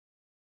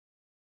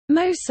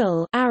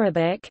Mosul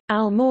Arabic,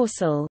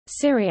 al-Mosul,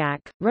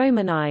 Syriac,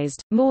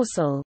 Romanized,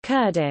 Mosul,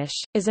 Kurdish,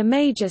 is a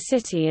major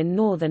city in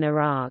northern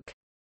Iraq.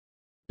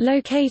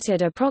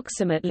 Located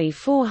approximately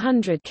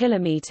 400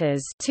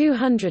 kilometers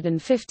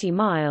 (250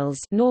 miles)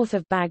 north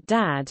of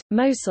Baghdad,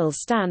 Mosul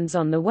stands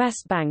on the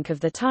west bank of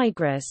the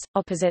Tigris,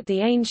 opposite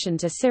the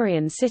ancient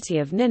Assyrian city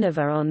of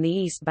Nineveh on the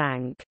east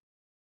bank.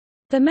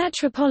 The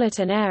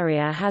metropolitan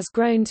area has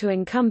grown to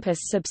encompass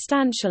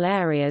substantial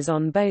areas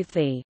on both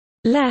the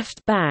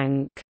left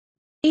bank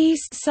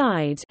east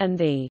side and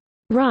the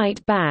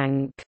right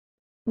bank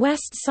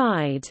west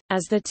side,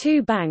 as the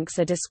two banks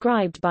are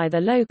described by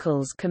the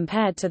locals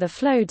compared to the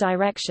flow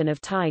direction of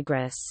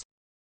Tigris.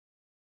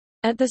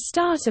 At the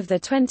start of the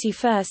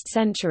 21st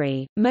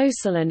century,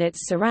 Mosul and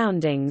its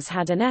surroundings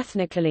had an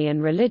ethnically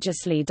and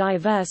religiously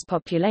diverse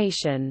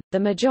population. The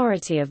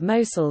majority of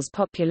Mosul's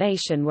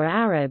population were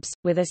Arabs,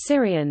 with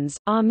Assyrians,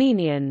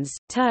 Armenians,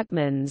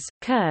 Turkmens,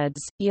 Kurds,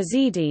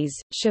 Yazidis,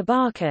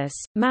 Shabakas,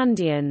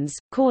 Mandaeans,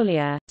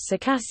 Kaulia,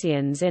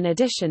 Circassians in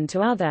addition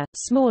to other,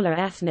 smaller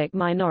ethnic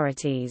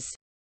minorities.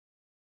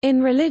 In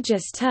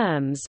religious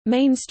terms,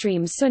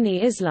 mainstream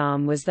Sunni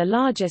Islam was the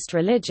largest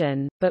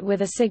religion, but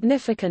with a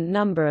significant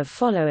number of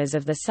followers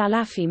of the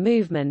Salafi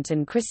movement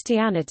and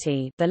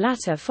Christianity, the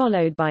latter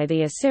followed by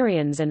the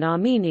Assyrians and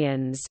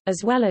Armenians,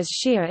 as well as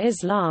Shia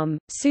Islam,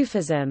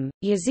 Sufism,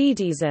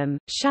 Yazidism,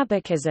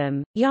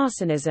 Shabakism,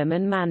 Yarsanism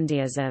and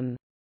Mandaeism.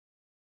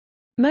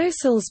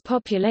 Mosul's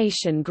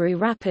population grew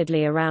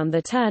rapidly around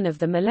the turn of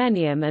the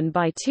millennium, and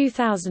by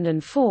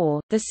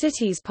 2004, the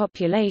city's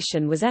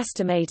population was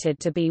estimated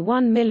to be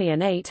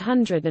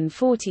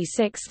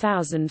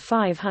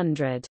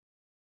 1,846,500.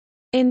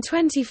 In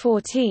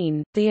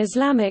 2014, the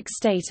Islamic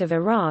State of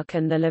Iraq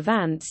and the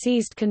Levant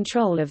seized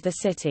control of the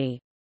city.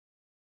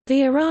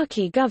 The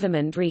Iraqi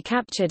government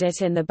recaptured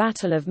it in the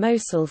Battle of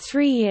Mosul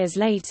 3 years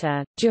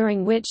later,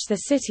 during which the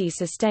city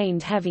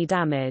sustained heavy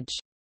damage.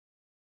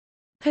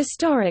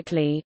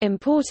 Historically,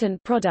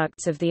 important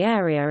products of the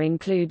area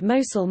include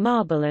Mosul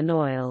marble and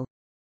oil.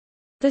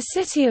 The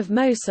city of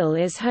Mosul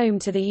is home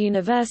to the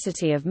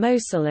University of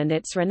Mosul and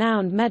its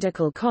renowned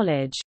medical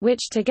college,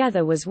 which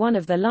together was one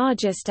of the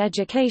largest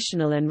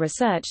educational and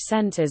research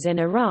centers in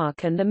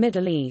Iraq and the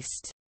Middle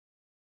East.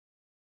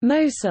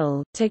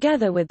 Mosul,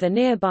 together with the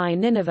nearby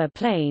Nineveh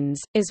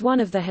Plains, is one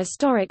of the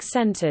historic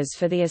centers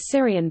for the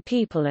Assyrian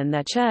people and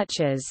their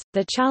churches,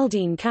 the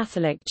Chaldean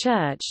Catholic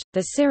Church,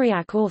 the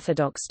Syriac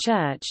Orthodox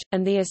Church,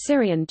 and the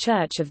Assyrian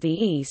Church of the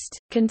East,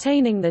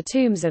 containing the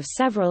tombs of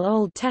several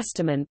Old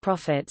Testament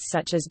prophets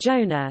such as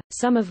Jonah,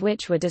 some of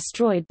which were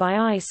destroyed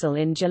by ISIL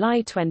in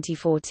July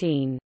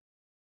 2014.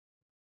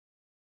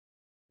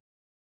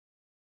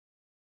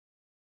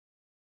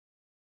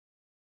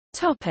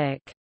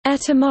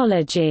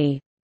 Etymology.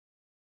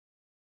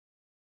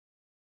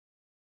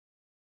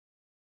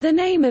 The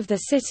name of the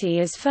city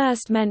is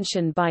first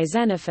mentioned by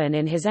Xenophon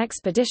in his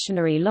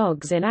expeditionary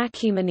logs in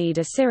Achaemenid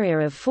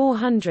Assyria of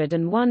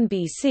 401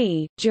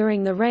 BC,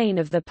 during the reign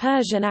of the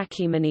Persian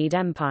Achaemenid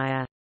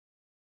Empire.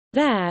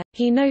 There,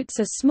 he notes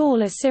a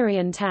small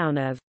Assyrian town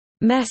of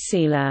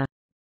Messila,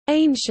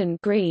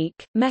 ancient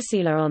Greek,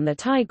 Messila on the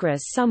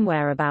Tigris,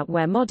 somewhere about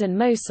where modern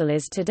Mosul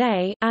is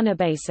today.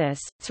 Anabasis,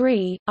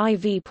 3,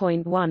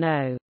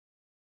 IV.10.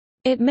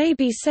 It may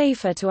be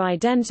safer to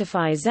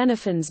identify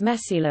Xenophon's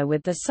Messila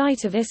with the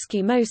site of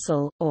Iski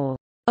Mosul, or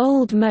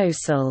Old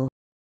Mosul,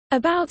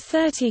 about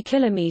 30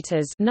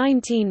 kilometers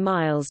 (19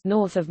 miles)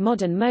 north of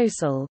modern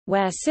Mosul,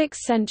 where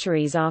 6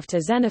 centuries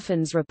after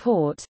Xenophon's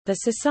report,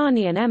 the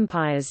Sasanian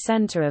Empire's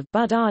center of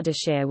Bud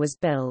Ardashir was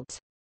built.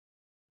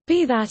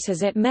 Be that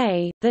as it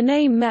may, the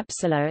name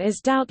Mepsila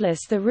is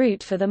doubtless the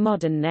root for the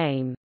modern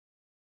name.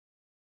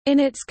 In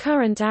its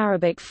current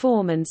Arabic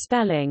form and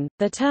spelling,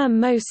 the term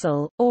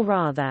Mosul, or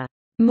rather,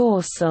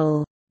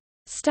 Mosul,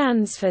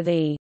 stands for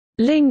the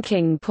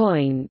linking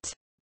point,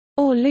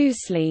 or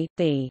loosely,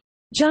 the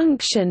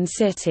junction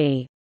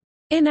city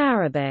in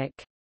Arabic.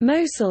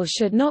 Mosul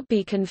should not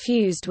be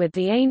confused with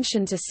the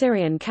ancient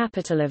Assyrian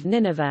capital of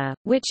Nineveh,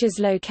 which is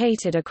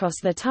located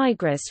across the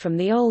Tigris from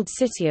the old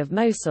city of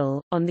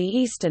Mosul, on the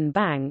eastern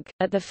bank,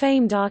 at the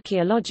famed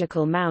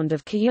archaeological mound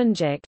of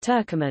Kuyunjik,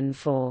 Turkoman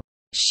for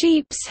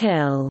Sheep's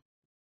Hill.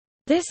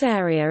 This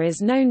area is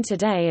known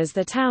today as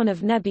the town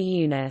of Nebi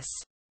Yunus,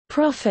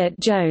 Prophet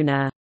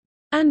Jonah,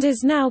 and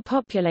is now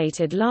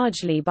populated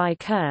largely by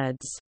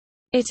Kurds.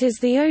 It is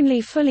the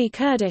only fully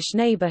Kurdish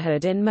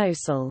neighborhood in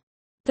Mosul.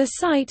 The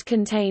site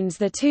contains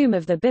the tomb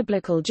of the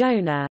biblical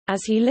Jonah,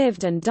 as he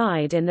lived and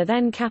died in the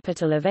then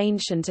capital of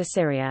ancient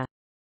Assyria.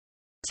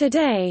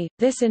 Today,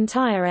 this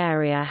entire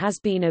area has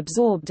been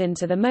absorbed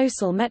into the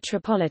Mosul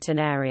metropolitan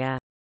area.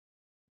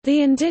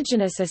 The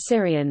indigenous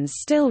Assyrians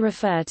still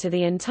refer to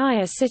the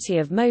entire city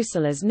of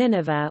Mosul as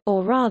Nineveh,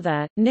 or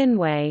rather,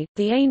 Ninway.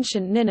 The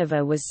ancient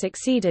Nineveh was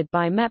succeeded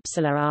by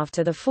Mepsila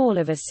after the fall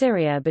of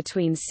Assyria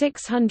between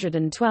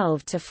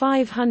 612 to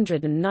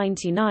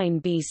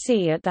 599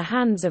 BC at the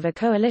hands of a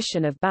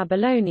coalition of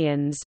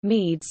Babylonians,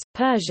 Medes,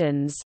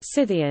 Persians,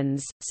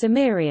 Scythians,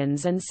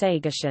 Cimmerians and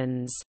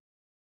Sagartians.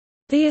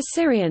 The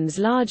Assyrians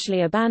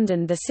largely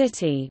abandoned the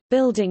city,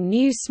 building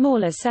new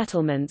smaller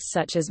settlements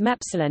such as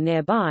Mepsala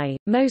nearby.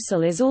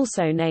 Mosul is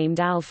also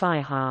named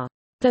Al-Fihar,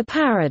 the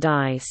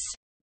paradise,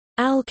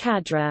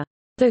 Al-Qadra,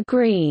 the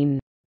green,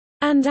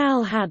 and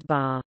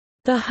Al-Hadbar,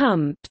 the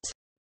humped.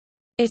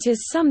 It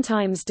is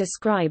sometimes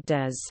described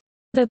as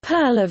the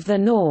Pearl of the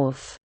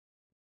North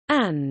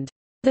and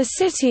the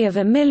City of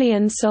a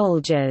Million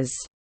Soldiers.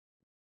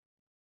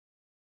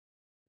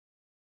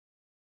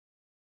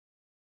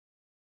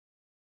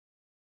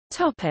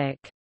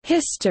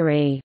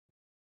 History.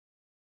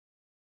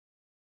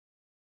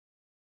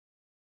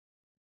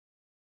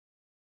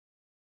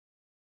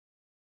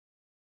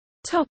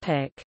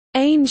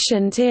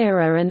 Ancient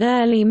era and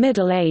early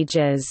Middle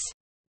Ages.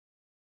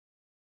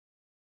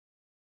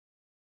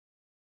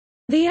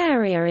 The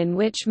area in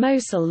which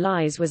Mosul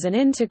lies was an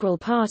integral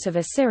part of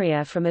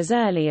Assyria from as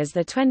early as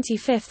the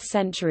 25th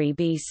century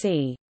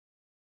BC.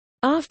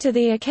 After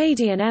the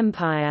Akkadian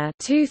Empire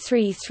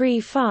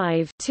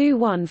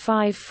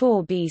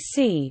 2335–2154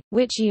 BC,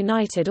 which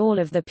united all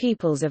of the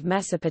peoples of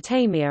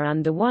Mesopotamia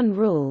under one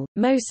rule,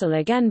 Mosul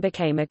again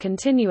became a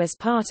continuous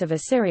part of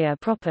Assyria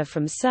proper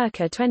from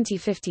circa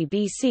 2050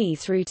 BC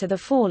through to the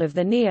fall of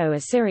the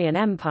Neo-Assyrian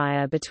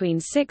Empire between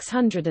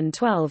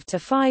 612 to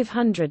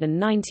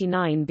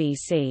 599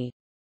 BC.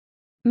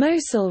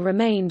 Mosul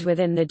remained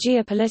within the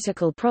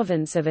geopolitical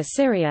province of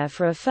Assyria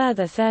for a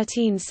further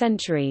 13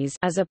 centuries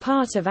as a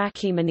part of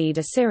Achaemenid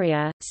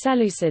Assyria,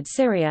 Seleucid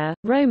Syria,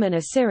 Roman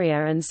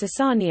Assyria and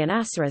Sasanian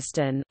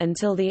Assyristan,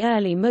 until the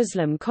early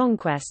Muslim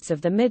conquests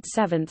of the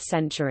mid-7th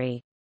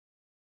century.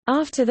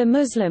 After the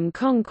Muslim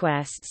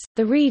conquests,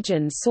 the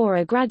region saw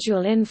a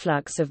gradual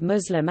influx of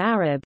Muslim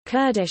Arab,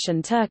 Kurdish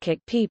and Turkic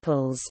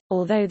peoples,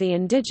 although the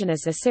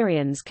indigenous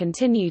Assyrians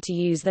continue to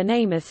use the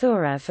name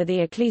Athura for the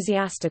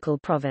ecclesiastical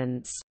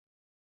province.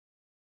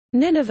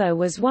 Nineveh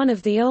was one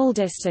of the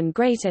oldest and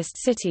greatest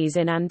cities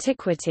in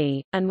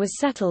antiquity, and was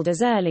settled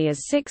as early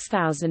as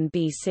 6000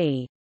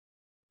 BC.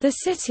 The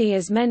city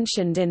is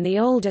mentioned in the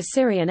Old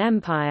Assyrian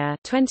Empire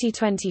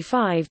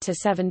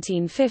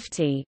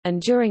 2025–1750, and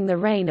during the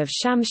reign of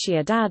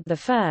Shamshi-Adad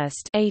I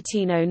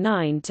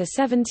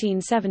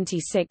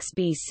 (1809–1776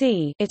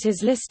 BC), it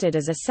is listed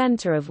as a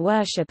center of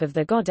worship of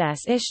the goddess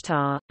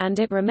Ishtar, and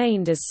it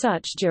remained as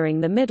such during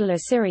the Middle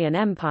Assyrian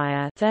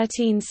Empire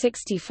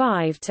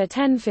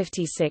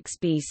 1365–1056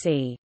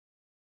 BC.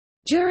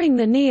 During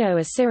the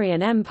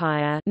Neo-Assyrian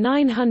Empire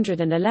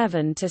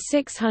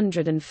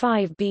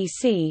 911–605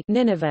 BC,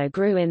 Nineveh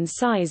grew in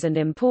size and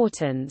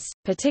importance,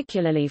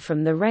 particularly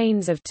from the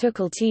reigns of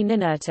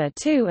Tukulti-Ninurta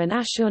II and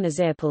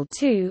Ashurnazirpal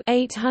II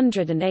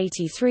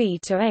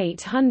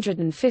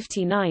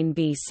 (883–859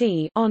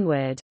 BC)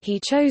 onward. He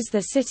chose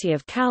the city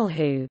of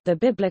Kalhu, the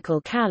biblical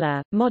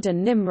Kala,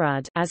 modern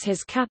Nimrud, as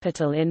his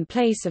capital in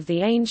place of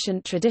the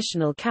ancient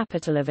traditional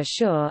capital of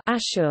Ashur,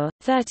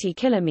 30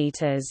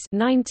 kilometers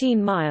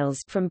 (19 miles)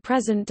 from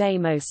present-day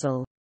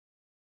Mosul.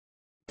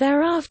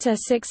 Thereafter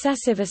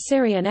successive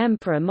Assyrian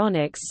emperor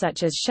monarchs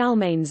such as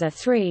Shalmaneser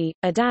III,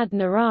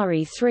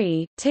 Adad-Nirari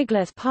III,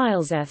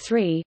 Tiglath-Pileser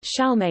III,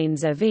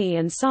 Shalmaneser V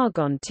and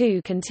Sargon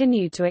II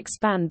continued to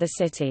expand the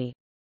city.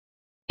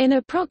 In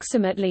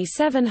approximately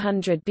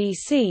 700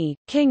 BC,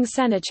 King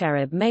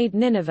Sennacherib made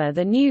Nineveh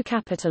the new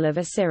capital of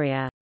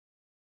Assyria.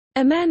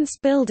 Immense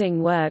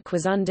building work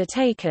was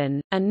undertaken,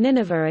 and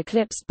Nineveh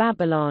eclipsed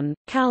Babylon,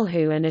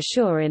 Kalhu and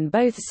Ashur in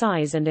both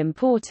size and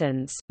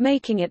importance,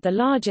 making it the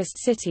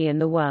largest city in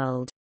the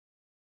world.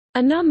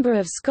 A number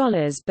of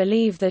scholars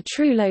believe the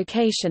true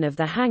location of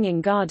the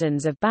Hanging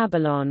Gardens of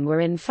Babylon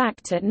were in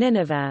fact at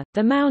Nineveh.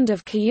 The mound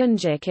of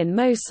Kuyunjik in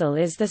Mosul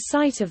is the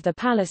site of the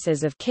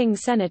palaces of King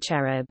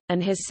Sennacherib,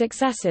 and his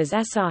successors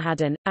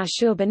Esarhaddon,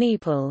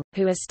 Ashurbanipal,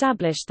 who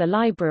established the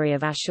Library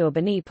of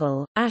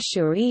Ashurbanipal,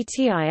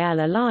 Ashur-etil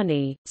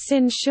Alani,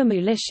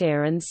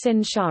 Sin-Shumu-Lishir and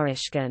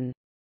Sin-Sharishkan.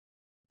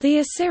 The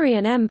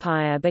Assyrian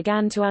Empire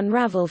began to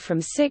unravel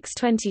from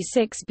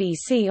 626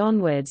 BC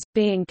onwards,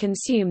 being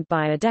consumed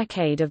by a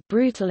decade of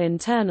brutal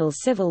internal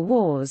civil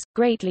wars,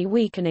 greatly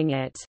weakening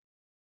it.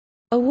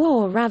 A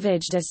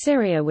war-ravaged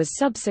Assyria was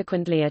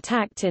subsequently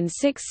attacked in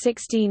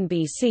 616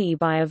 BC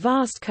by a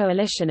vast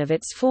coalition of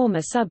its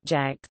former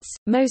subjects,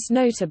 most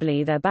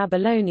notably their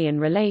Babylonian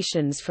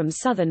relations from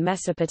southern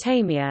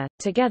Mesopotamia,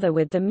 together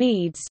with the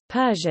Medes,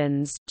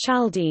 Persians,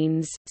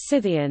 Chaldeans,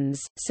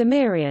 Scythians,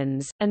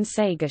 Cimmerians, and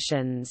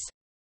Sagutians.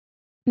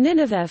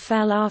 Nineveh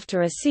fell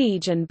after a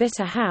siege and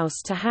bitter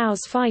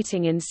house-to-house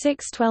fighting in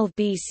 612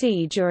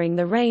 BC during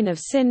the reign of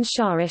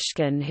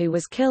Sin-Shar-Ishkan, who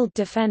was killed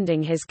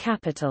defending his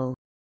capital.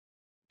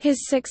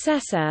 His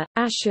successor,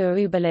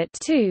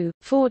 Ashur-uballit II,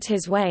 fought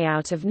his way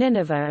out of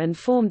Nineveh and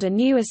formed a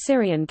new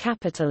Assyrian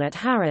capital at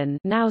Harran,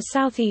 now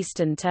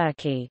southeastern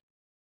Turkey.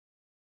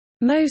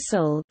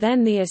 Mosul,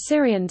 then the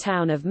Assyrian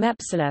town of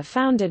Mepsala,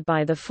 founded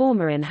by the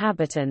former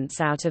inhabitants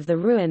out of the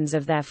ruins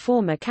of their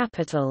former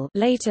capital,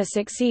 later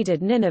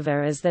succeeded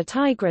Nineveh as the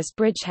Tigris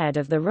bridgehead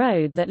of the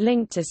road that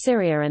linked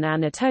Assyria and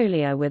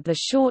Anatolia with the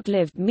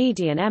short-lived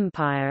Median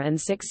Empire and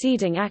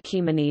succeeding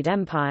Achaemenid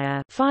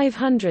Empire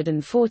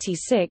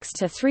 546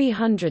 to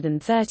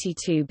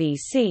 332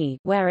 BC,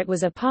 where it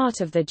was a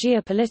part of the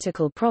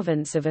geopolitical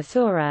province of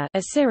Athura,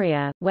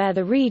 Assyria, where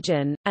the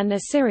region, and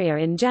Assyria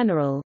in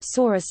general,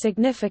 saw a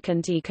significant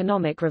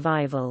economic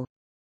revival.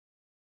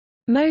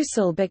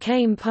 Mosul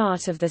became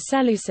part of the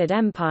Seleucid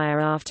Empire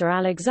after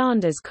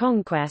Alexander's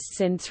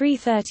conquests in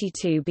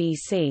 332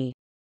 BC.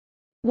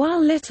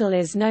 While little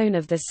is known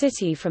of the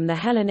city from the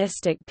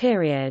Hellenistic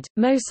period,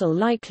 Mosul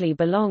likely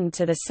belonged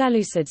to the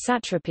Seleucid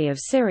satrapy of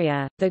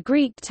Syria, the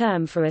Greek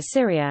term for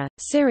Assyria,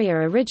 Syria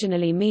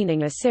originally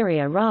meaning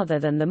Assyria rather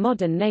than the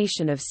modern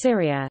nation of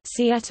Syria,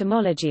 see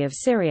Etymology of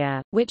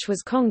Syria, which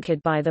was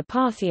conquered by the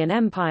Parthian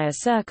Empire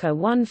circa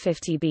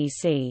 150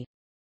 BC.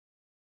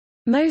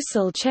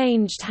 Mosul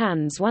changed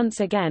hands once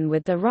again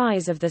with the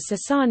rise of the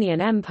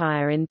Sasanian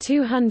Empire in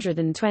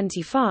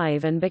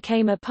 225 and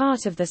became a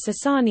part of the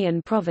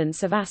Sasanian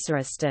province of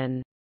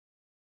Asaristan.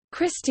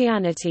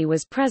 Christianity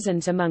was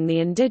present among the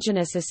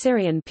indigenous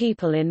Assyrian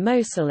people in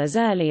Mosul as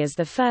early as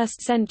the 1st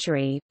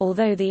century,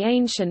 although the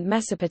ancient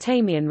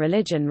Mesopotamian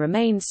religion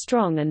remained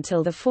strong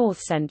until the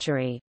 4th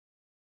century.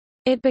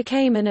 It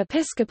became an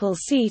episcopal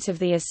seat of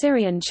the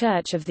Assyrian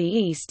Church of the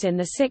East in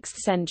the 6th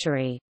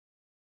century.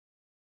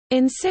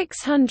 In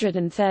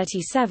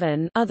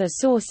 637, other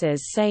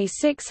sources say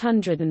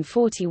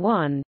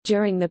 641,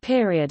 during the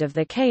period of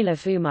the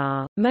Caliph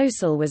Umar,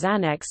 Mosul was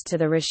annexed to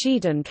the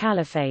Rashidun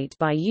Caliphate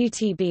by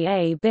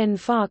Utba bin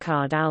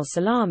Farqad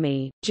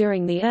al-Salami,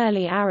 during the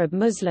early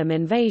Arab-Muslim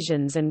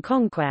invasions and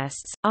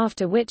conquests,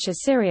 after which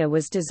Assyria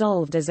was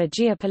dissolved as a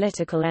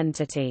geopolitical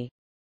entity.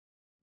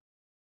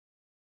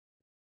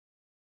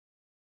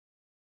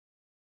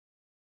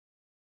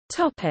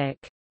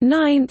 Topic: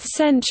 9th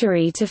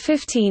century to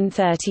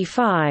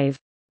 1535.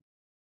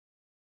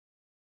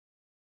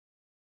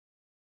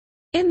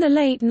 In the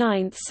late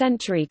 9th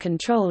century,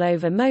 control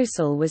over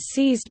Mosul was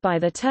seized by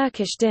the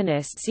Turkish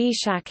dynasts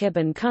Ishaq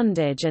ibn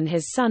Kundaj and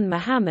his son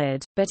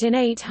Muhammad, but in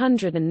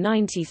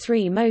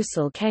 893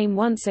 Mosul came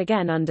once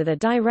again under the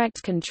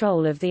direct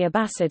control of the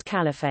Abbasid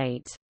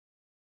Caliphate.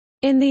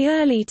 In the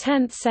early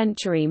 10th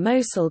century,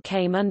 Mosul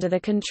came under the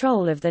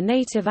control of the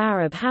native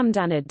Arab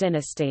Hamdanid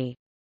dynasty.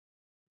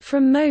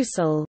 From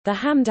Mosul, the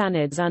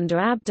Hamdanids under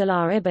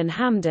Abdullah ibn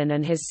Hamdan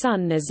and his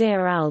son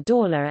Nasir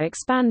al-Dawla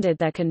expanded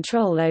their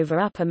control over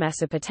Upper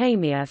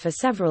Mesopotamia for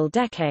several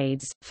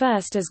decades,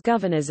 first as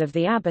governors of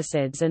the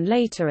Abbasids and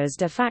later as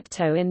de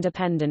facto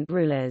independent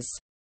rulers.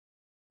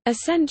 A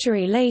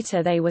century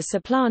later they were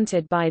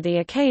supplanted by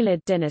the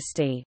Akhalid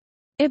dynasty.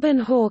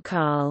 Ibn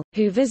Hawqal,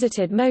 who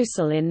visited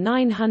Mosul in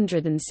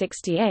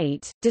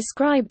 968,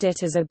 described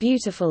it as a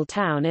beautiful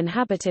town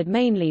inhabited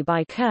mainly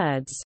by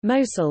Kurds.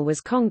 Mosul was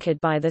conquered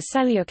by the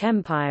Seljuk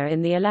Empire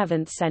in the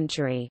 11th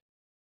century.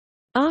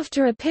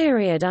 After a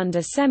period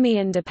under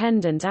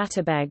semi-independent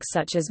Atabegs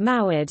such as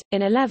Mawid,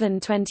 in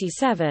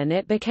 1127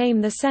 it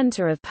became the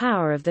center of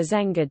power of the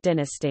Zengid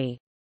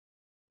dynasty.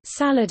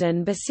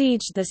 Saladin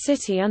besieged the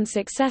city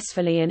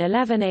unsuccessfully in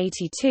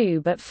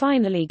 1182 but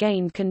finally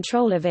gained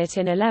control of it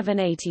in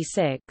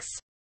 1186.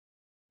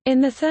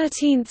 In the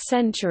 13th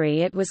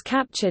century it was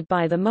captured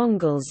by the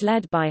Mongols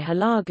led by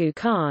Hulagu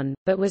Khan,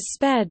 but was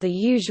spared the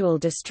usual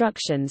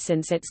destruction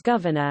since its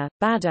governor,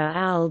 Badr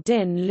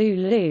al-Din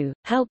Lulu,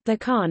 helped the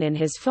Khan in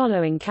his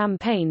following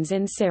campaigns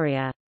in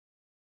Syria.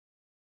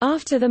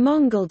 After the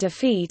Mongol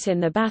defeat in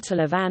the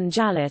Battle of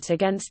An-Jalut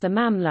against the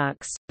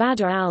Mamluks,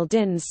 Badr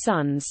al-Din's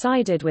son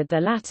sided with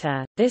the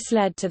latter. This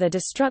led to the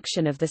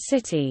destruction of the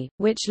city,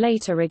 which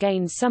later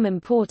regained some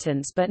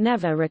importance but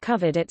never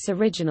recovered its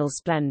original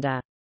splendor.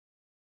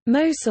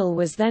 Mosul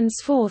was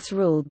thenceforth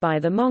ruled by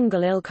the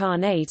Mongol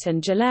Ilkhanate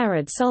and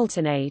Jalarid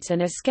Sultanate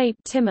and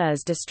escaped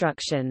Timur's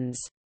destructions.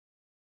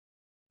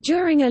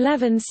 During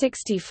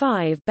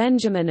 1165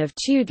 Benjamin of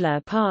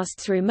Tudela passed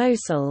through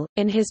Mosul.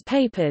 In his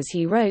papers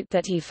he wrote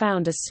that he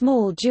found a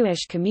small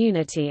Jewish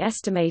community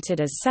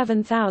estimated as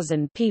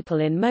 7,000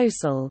 people in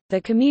Mosul. The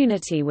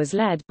community was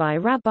led by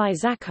Rabbi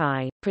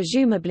Zakkai,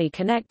 presumably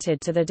connected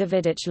to the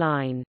Davidic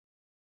line.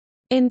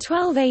 In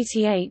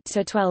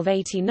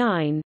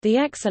 1288–1289, the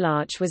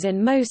Exilarch was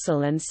in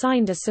Mosul and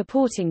signed a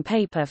supporting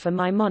paper for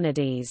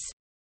Maimonides.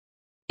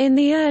 In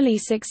the early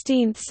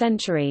 16th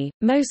century,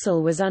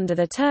 Mosul was under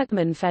the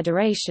Turkmen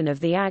Federation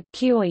of the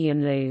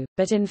Ag-Kioyunlu,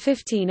 but in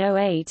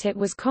 1508 it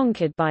was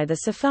conquered by the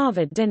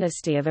Safavid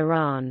dynasty of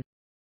Iran.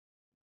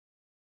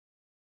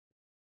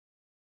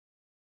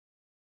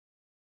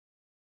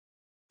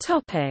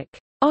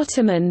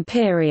 Ottoman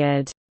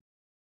period.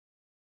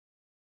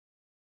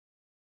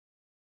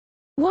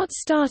 What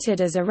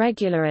started as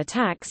irregular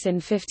attacks in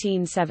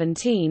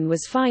 1517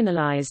 was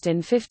finalized in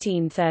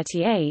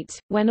 1538,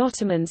 when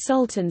Ottoman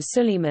Sultan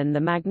Suleiman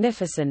the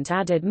Magnificent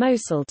added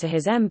Mosul to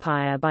his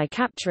empire by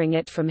capturing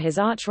it from his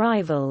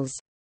arch-rivals,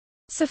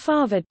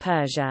 Safavid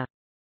Persia.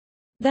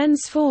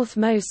 Thenceforth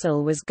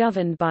Mosul was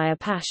governed by a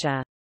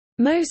pasha.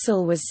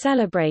 Mosul was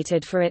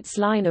celebrated for its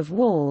line of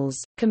walls,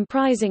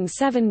 comprising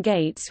 7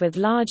 gates with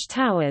large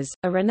towers,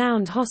 a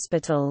renowned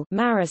hospital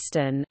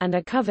Maristan, and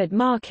a covered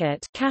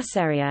market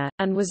Kasseria,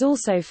 and was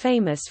also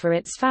famous for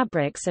its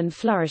fabrics and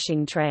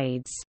flourishing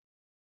trades.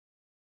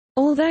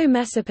 Although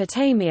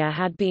Mesopotamia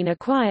had been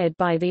acquired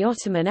by the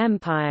Ottoman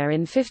Empire in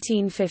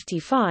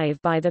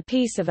 1555 by the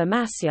Peace of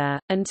Amasya,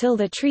 until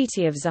the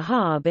Treaty of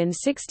Zahab in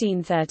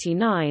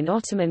 1639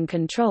 Ottoman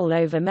control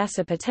over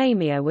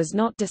Mesopotamia was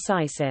not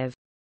decisive.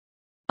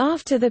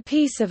 After the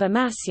Peace of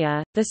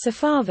Amasya, the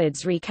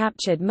Safavids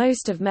recaptured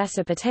most of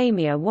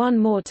Mesopotamia one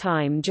more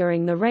time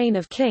during the reign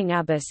of King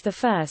Abbas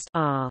I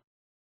r.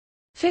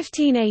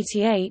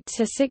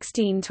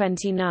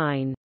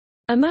 1588–1629.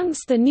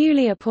 Amongst the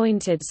newly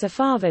appointed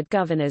Safavid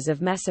governors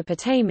of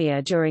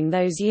Mesopotamia during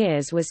those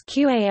years was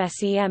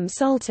Qasem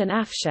Sultan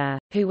Afshar,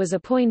 who was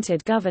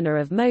appointed governor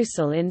of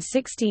Mosul in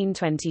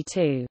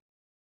 1622.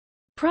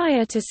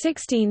 Prior to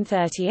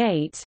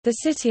 1638, the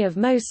city of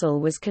Mosul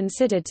was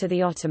considered to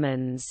the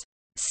Ottomans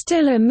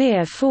still a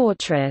mere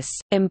fortress,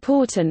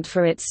 important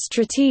for its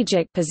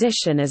strategic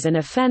position as an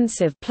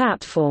offensive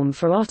platform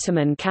for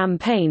Ottoman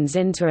campaigns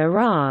into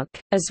Iraq,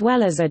 as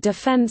well as a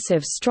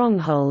defensive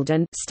stronghold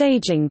and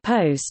staging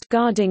post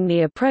guarding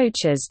the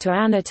approaches to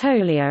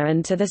Anatolia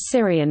and to the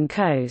Syrian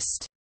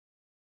coast.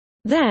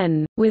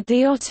 Then, with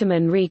the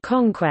Ottoman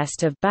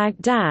reconquest of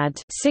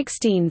Baghdad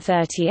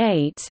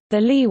 1638, the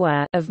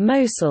Liwa of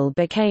Mosul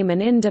became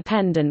an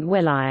independent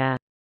wilaya.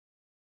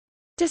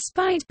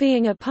 Despite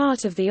being a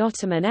part of the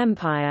Ottoman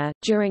Empire,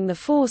 during the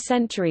 4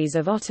 centuries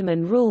of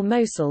Ottoman rule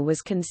Mosul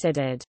was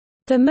considered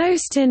the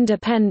most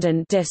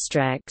independent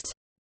district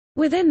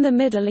within the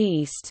Middle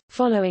East,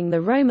 following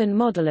the Roman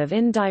model of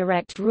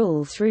indirect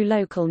rule through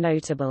local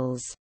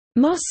notables.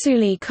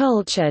 Mosuli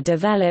culture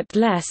developed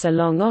less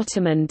along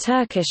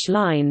Ottoman-Turkish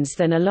lines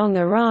than along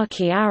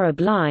Iraqi-Arab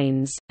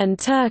lines, and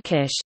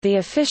Turkish, the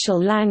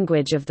official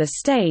language of the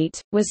state,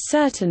 was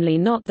certainly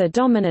not the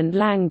dominant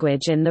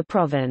language in the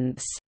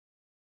province.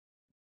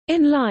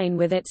 In line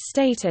with its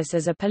status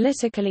as a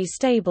politically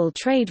stable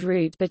trade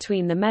route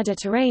between the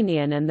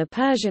Mediterranean and the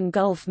Persian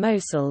Gulf,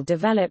 Mosul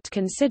developed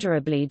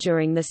considerably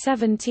during the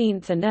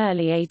 17th and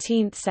early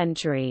 18th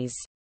centuries.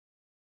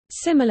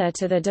 Similar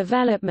to the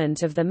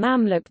development of the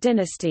Mamluk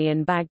dynasty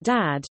in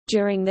Baghdad,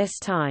 during this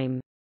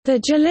time, the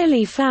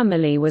Jalili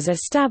family was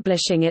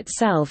establishing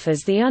itself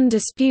as the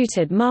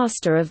undisputed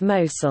master of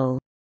Mosul,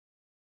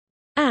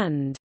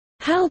 and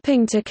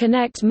helping to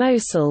connect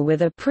Mosul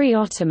with a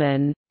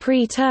pre-Ottoman,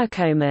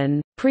 pre-Turkoman,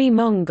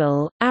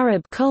 pre-Mongol,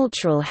 Arab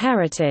cultural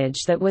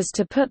heritage that was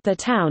to put the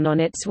town on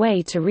its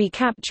way to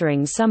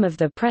recapturing some of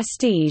the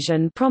prestige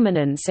and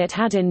prominence it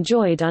had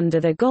enjoyed under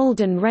the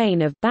golden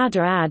reign of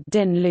Badr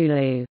ad-Din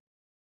Lulu.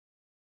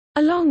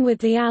 Along with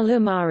the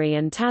al-Umari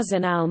and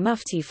Tazan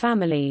al-Mufti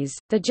families,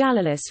 the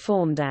Jalalis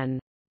formed an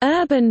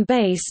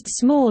urban-based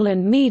small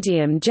and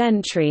medium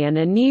gentry and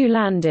a new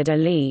landed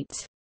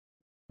elite,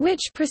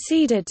 which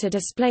proceeded to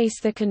displace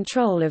the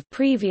control of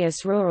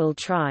previous rural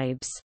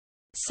tribes.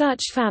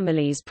 Such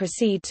families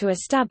proceed to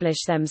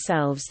establish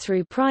themselves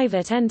through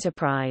private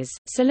enterprise,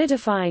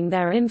 solidifying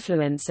their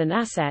influence and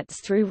assets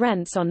through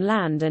rents on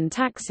land and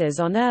taxes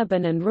on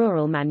urban and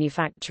rural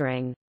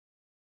manufacturing.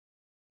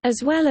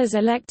 As well as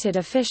elected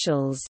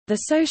officials, the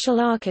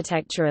social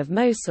architecture of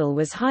Mosul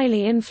was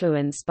highly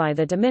influenced by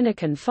the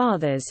Dominican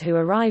Fathers who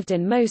arrived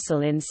in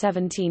Mosul in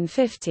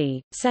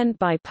 1750, sent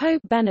by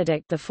Pope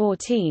Benedict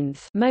XIV.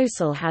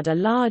 Mosul had a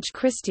large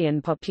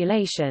Christian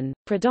population,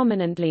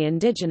 predominantly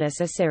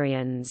indigenous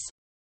Assyrians.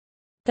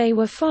 They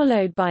were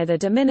followed by the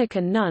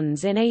Dominican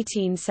nuns in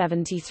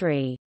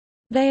 1873.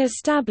 They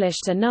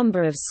established a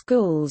number of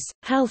schools,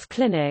 health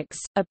clinics,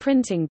 a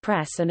printing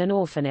press and an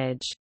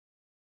orphanage.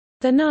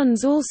 The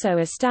nuns also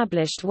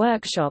established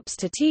workshops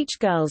to teach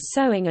girls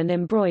sewing and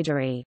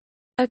embroidery.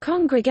 A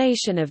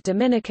congregation of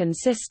Dominican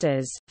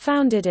sisters,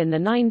 founded in the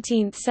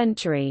 19th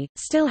century,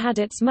 still had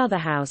its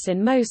motherhouse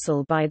in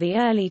Mosul by the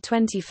early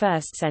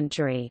 21st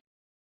century.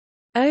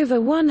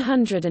 Over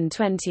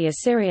 120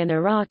 Assyrian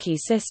Iraqi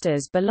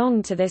sisters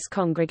belonged to this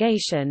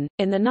congregation.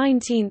 In the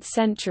 19th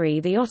century,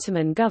 the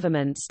Ottoman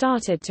government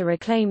started to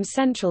reclaim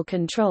central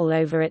control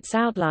over its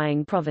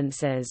outlying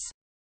provinces.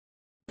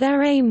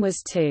 Their aim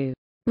was to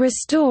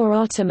restore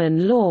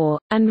Ottoman law,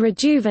 and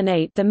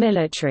rejuvenate the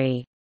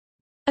military,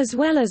 as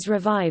well as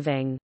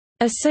reviving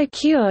a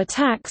secure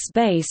tax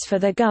base for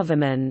the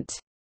government.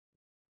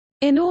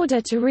 In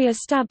order to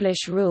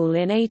re-establish rule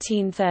in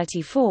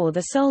 1834,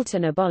 the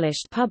Sultan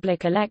abolished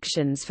public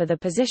elections for the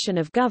position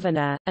of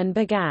governor, and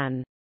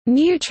began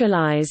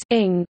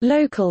neutralizing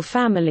local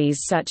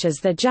families such as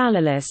the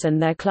Jalalis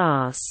and their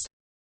class,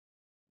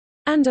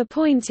 and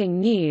appointing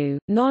new,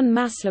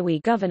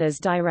 non-Maslawi governors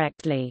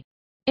directly.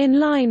 In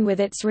line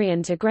with its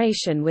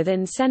reintegration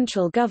within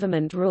central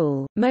government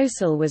rule,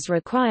 Mosul was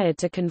required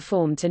to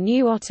conform to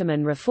new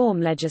Ottoman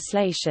reform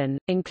legislation,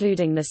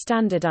 including the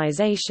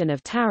standardization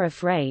of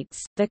tariff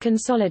rates, the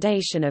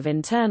consolidation of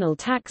internal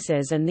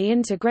taxes and the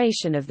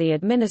integration of the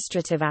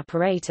administrative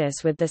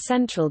apparatus with the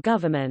central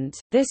government.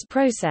 This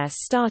process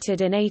started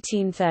in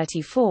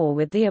 1834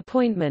 with the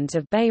appointment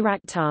of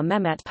Bayraktar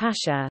Mehmet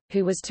Pasha,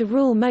 who was to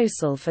rule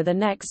Mosul for the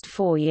next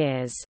 4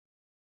 years.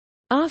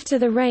 After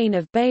the reign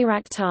of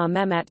Bayraktar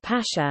Mehmet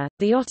Pasha,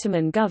 the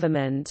Ottoman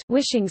government,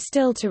 wishing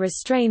still to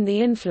restrain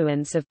the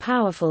influence of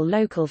powerful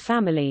local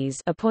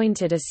families,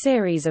 appointed a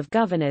series of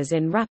governors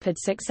in rapid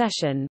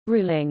succession,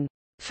 ruling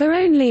for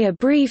only a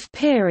brief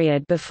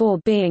period before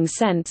being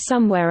sent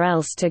somewhere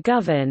else to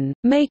govern,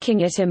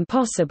 making it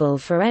impossible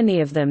for any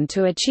of them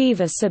to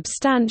achieve a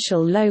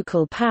substantial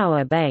local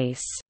power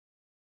base.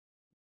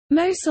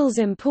 Mosul's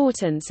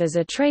importance as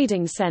a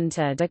trading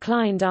center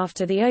declined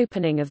after the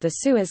opening of the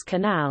Suez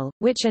Canal,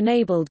 which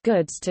enabled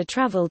goods to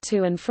travel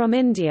to and from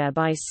India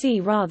by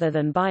sea rather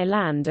than by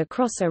land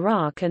across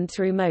Iraq and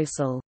through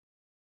Mosul.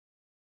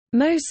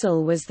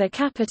 Mosul was the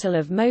capital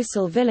of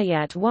Mosul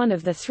Vilayet, one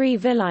of the 3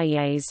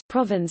 vilayets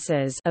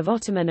provinces of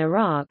Ottoman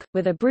Iraq,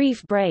 with a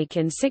brief break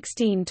in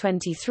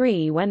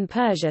 1623 when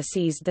Persia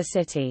seized the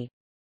city.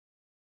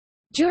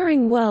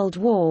 During World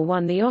War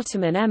I, the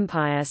Ottoman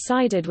Empire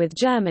sided with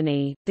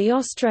Germany, the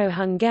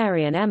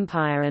Austro-Hungarian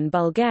Empire and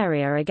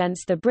Bulgaria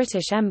against the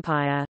British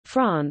Empire,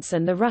 France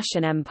and the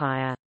Russian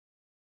Empire.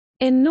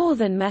 In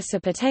northern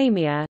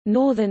Mesopotamia,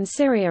 northern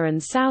Syria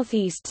and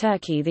southeast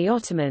Turkey, the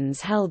Ottomans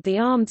held the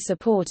armed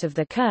support of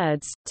the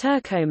Kurds,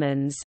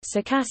 Turkomans,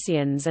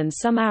 Circassians and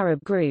some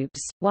Arab groups,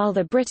 while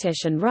the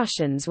British and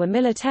Russians were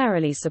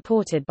militarily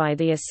supported by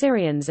the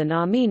Assyrians and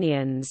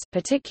Armenians,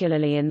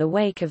 particularly in the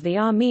wake of the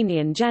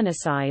Armenian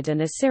Genocide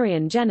and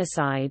Assyrian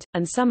Genocide,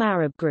 and some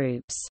Arab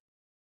groups.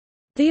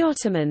 The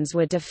Ottomans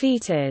were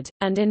defeated,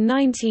 and in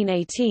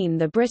 1918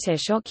 the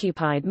British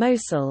occupied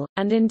Mosul,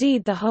 and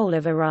indeed the whole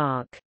of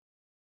Iraq.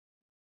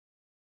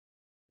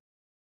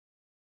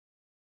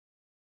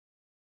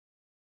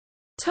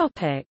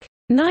 Topic: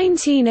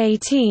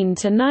 1918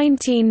 to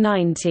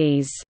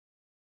 1990s.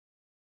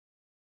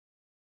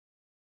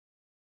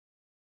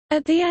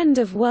 At the end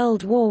of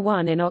World War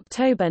I in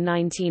October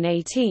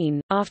 1918,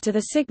 after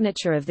the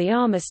signature of the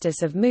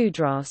Armistice of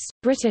Mudros,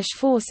 British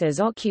forces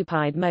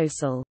occupied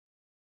Mosul.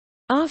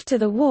 After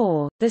the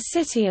war, the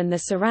city and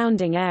the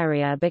surrounding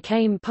area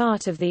became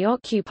part of the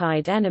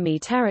Occupied Enemy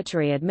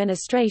Territory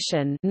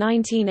Administration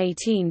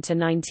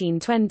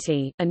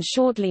 1918–1920 and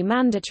shortly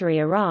Mandatory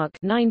Iraq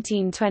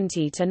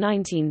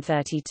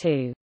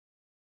 1920–1932.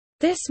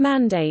 This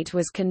mandate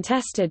was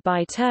contested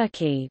by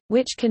Turkey,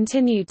 which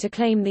continued to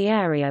claim the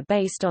area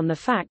based on the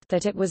fact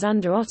that it was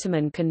under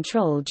Ottoman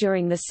control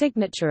during the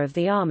signature of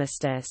the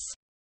armistice.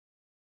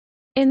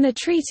 In the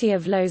Treaty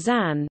of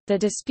Lausanne, the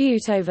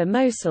dispute over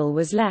Mosul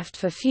was left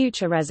for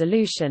future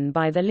resolution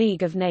by the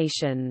League of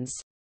Nations.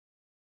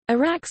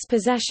 Iraq's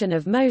possession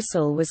of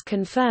Mosul was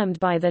confirmed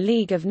by the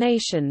League of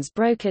Nations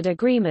brokered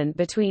agreement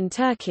between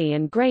Turkey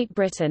and Great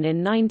Britain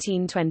in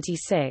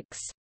 1926.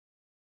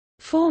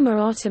 Former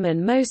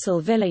Ottoman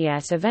Mosul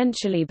Vilayet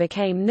eventually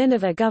became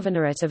Nineveh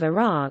Governorate of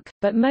Iraq,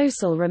 but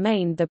Mosul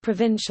remained the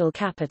provincial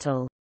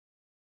capital.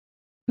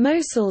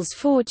 Mosul's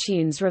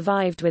fortunes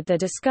revived with the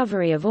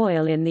discovery of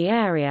oil in the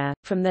area,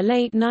 from the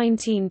late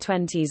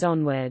 1920s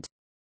onward.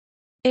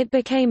 It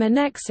became a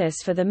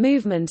nexus for the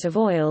movement of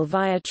oil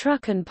via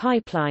truck and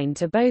pipeline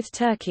to both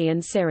Turkey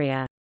and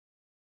Syria.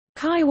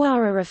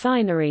 Kaiwara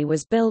refinery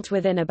was built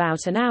within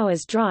about an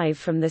hour's drive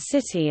from the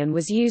city and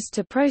was used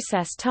to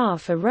process tar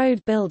for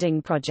road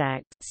building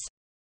projects.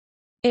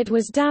 It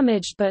was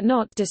damaged but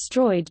not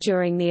destroyed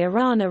during the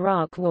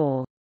Iran–Iraq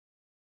War.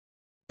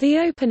 The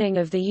opening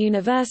of the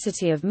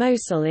University of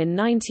Mosul in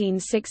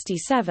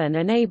 1967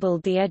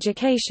 enabled the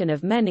education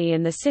of many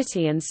in the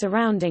city and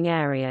surrounding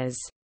areas.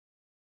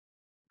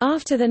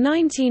 After the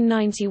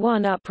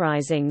 1991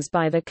 uprisings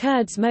by the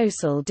Kurds,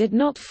 Mosul did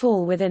not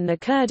fall within the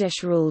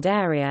Kurdish-ruled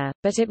area,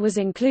 but it was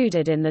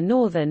included in the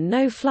northern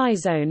no-fly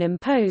zone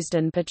imposed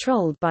and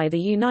patrolled by the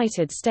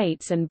United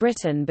States and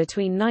Britain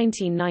between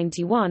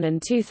 1991 and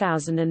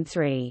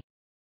 2003.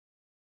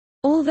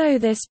 Although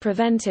this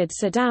prevented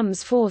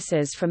Saddam's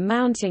forces from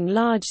mounting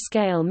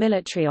large-scale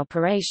military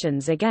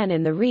operations again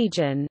in the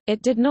region,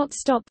 it did not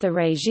stop the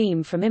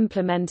regime from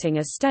implementing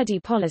a steady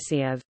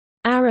policy of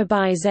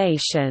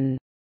Arabization,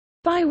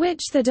 by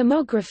which the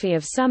demography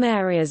of some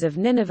areas of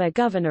Nineveh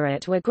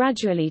Governorate were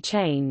gradually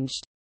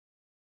changed.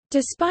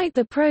 Despite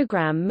the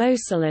program,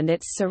 Mosul and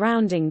its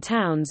surrounding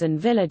towns and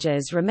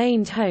villages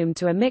remained home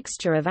to a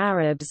mixture of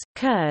Arabs,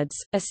 Kurds,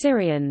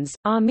 Assyrians,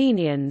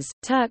 Armenians,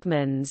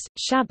 Turkmens,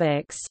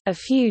 Shabaks, a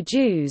few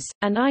Jews,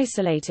 and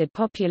isolated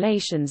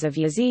populations of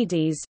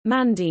Yazidis,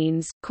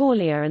 Mandeans,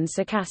 Kaulia and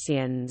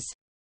Circassians.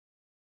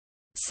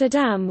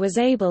 Saddam was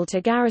able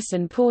to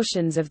garrison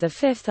portions of the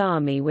Fifth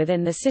Army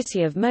within the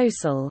city of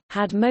Mosul,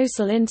 had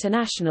Mosul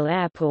International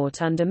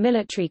Airport under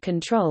military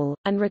control,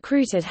 and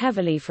recruited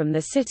heavily from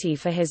the city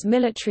for his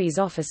military's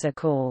officer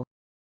corps.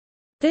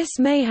 This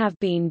may have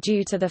been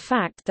due to the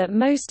fact that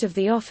most of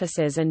the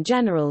officers and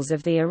generals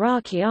of the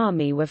Iraqi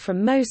army were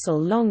from Mosul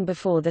long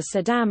before the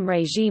Saddam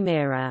regime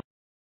era.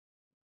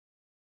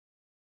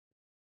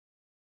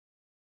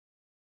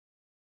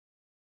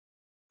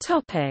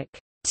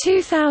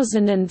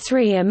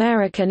 2003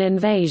 American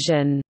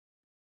invasion.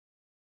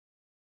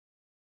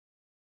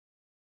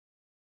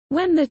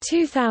 When the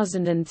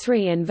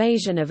 2003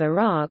 invasion of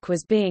Iraq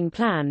was being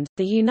planned,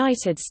 the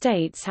United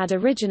States had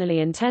originally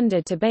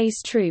intended to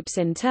base troops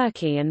in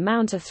Turkey and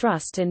mount a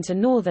thrust into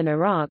northern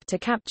Iraq to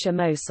capture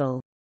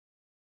Mosul.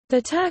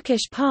 The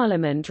Turkish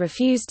parliament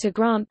refused to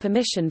grant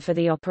permission for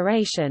the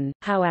operation,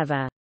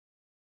 however.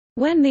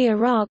 When the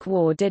Iraq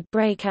War did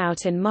break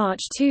out in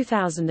March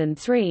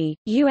 2003,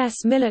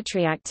 U.S.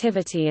 military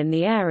activity in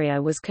the area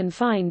was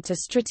confined to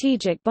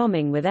strategic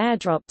bombing with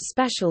airdropped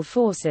special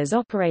forces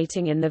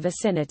operating in the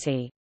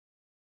vicinity.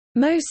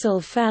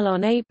 Mosul fell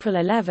on April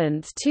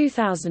 11,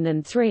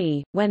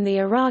 2003, when the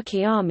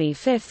Iraqi Army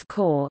 5th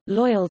Corps,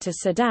 loyal to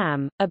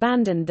Saddam,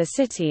 abandoned the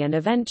city and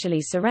eventually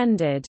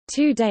surrendered,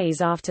 2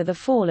 days after the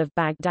fall of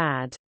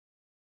Baghdad.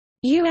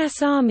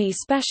 U.S. Army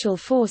Special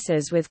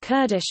Forces with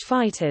Kurdish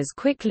fighters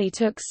quickly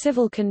took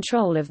civil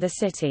control of the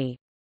city.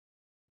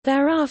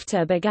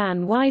 Thereafter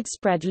began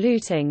widespread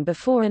looting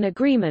before an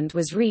agreement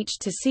was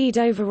reached to cede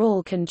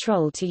overall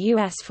control to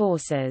U.S.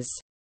 forces.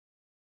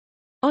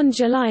 On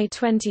July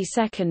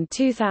 22,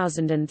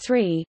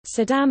 2003,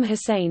 Saddam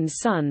Hussein's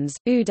sons,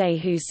 Uday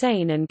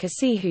Hussein and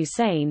Qasi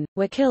Hussein,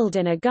 were killed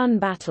in a gun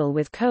battle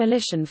with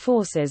coalition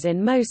forces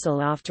in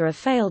Mosul after a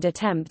failed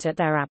attempt at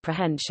their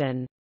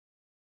apprehension.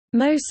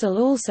 Mosul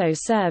also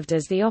served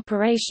as the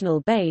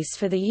operational base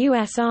for the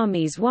U.S.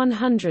 Army's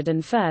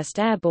 101st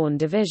Airborne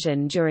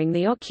Division during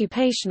the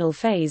occupational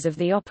phase of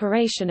the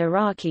Operation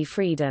Iraqi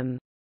Freedom.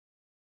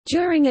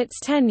 During its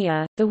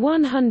tenure, the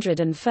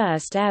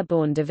 101st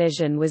Airborne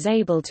Division was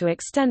able to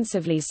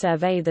extensively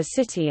survey the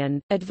city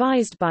and,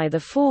 advised by the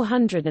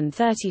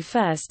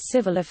 431st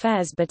Civil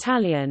Affairs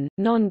Battalion,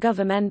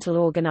 non-governmental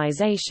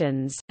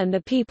organizations, and the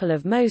people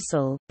of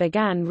Mosul,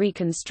 began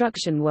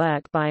reconstruction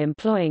work by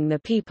employing the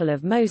people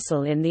of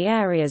Mosul in the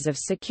areas of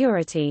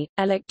security,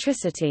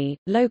 electricity,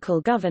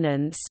 local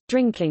governance,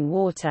 drinking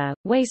water,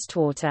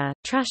 wastewater,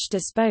 trash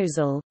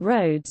disposal,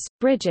 roads,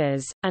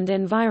 bridges, and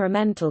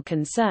environmental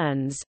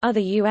concerns.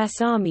 Other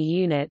U.S. Army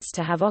units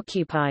to have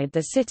occupied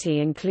the city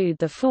include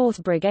the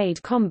 4th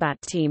Brigade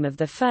Combat Team of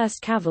the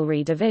 1st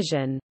Cavalry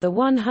Division, the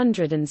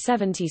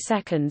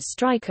 172nd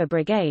Stryker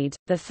Brigade,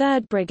 the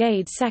 3rd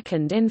Brigade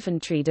 2nd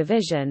Infantry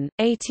Division,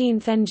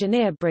 18th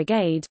Engineer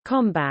Brigade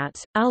Combat,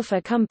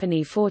 Alpha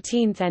Company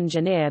 14th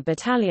Engineer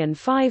Battalion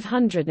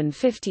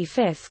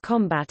 555th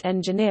Combat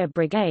Engineer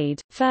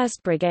Brigade,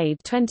 1st Brigade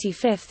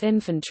 25th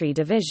Infantry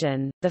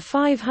Division, the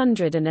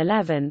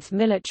 511th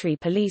Military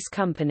Police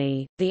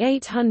Company, the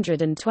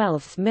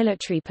 812th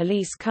Military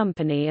Police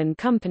Company and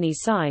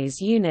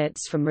company-size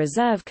units from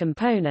reserve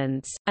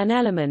components, an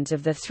element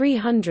of the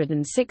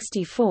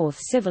 364th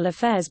Civil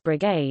Affairs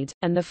Brigade,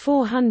 and the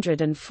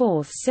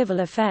 404th Civil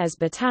Affairs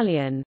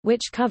Battalion,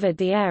 which covered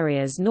the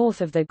areas north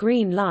of the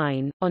Green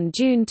Line. On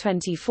June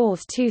 24,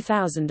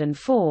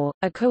 2004,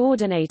 a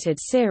coordinated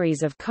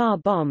series of car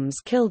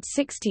bombs killed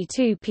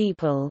 62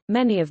 people,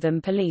 many of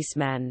them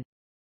policemen.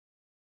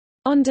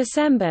 On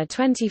December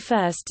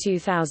 21,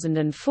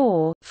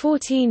 2004,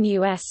 14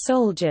 U.S.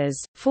 soldiers,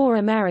 4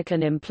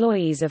 American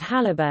employees of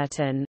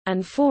Halliburton,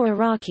 and 4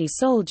 Iraqi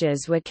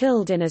soldiers were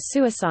killed in a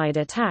suicide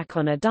attack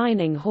on a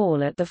dining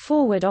hall at the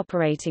Forward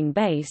Operating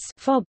Base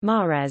 (FOB)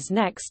 Mahrez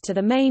next to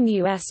the main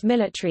U.S.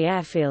 military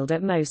airfield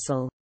at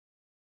Mosul.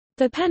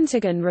 The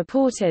Pentagon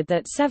reported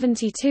that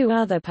 72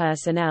 other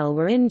personnel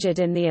were injured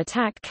in the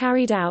attack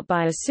carried out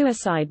by a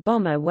suicide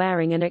bomber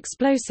wearing an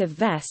explosive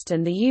vest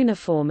and the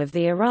uniform of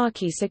the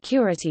Iraqi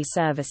security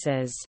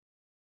services.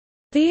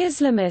 The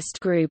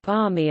Islamist group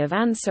Army of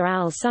Ansar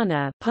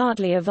al-Sunnah,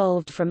 partly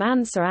evolved from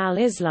Ansar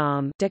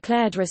al-Islam,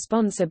 declared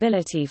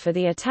responsibility for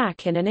the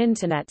attack in an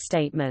Internet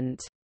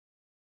statement.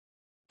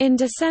 In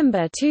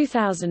December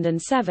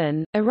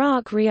 2007,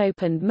 Iraq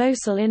reopened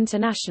Mosul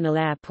International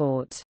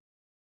Airport.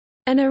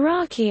 An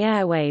Iraqi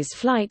Airways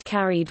flight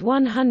carried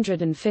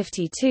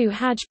 152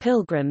 Hajj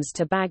pilgrims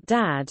to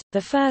Baghdad,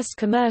 the first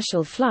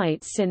commercial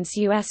flight since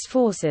U.S.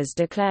 forces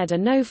declared a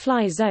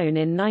no-fly zone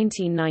in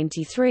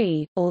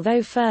 1993,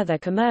 although further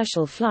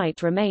commercial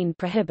flight remained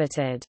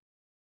prohibited.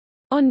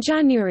 On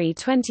January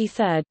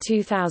 23,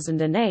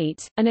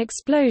 2008, an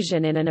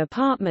explosion in an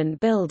apartment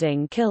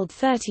building killed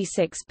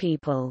 36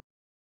 people.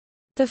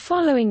 The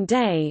following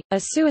day, a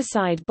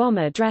suicide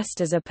bomber dressed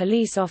as a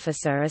police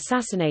officer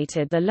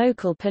assassinated the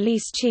local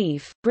police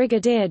chief,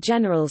 Brigadier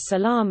General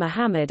Salah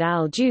Mohammed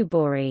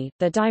al-Jubouri,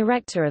 the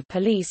director of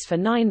police for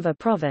Nineveh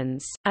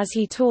province, as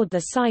he toured the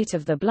site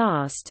of the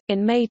blast.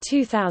 In May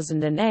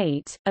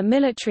 2008, a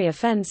military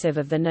offensive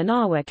of the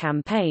Nanawa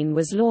campaign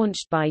was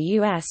launched by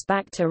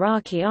U.S.-backed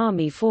Iraqi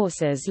army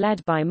forces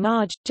led by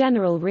Maj.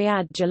 General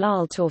Riyad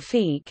Jalal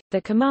Tawfiq,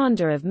 the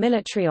commander of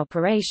military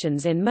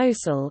operations in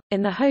Mosul,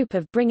 in the hope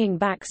of bringing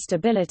back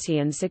stability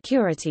and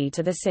security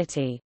to the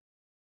city.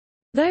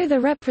 Though the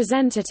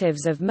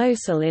representatives of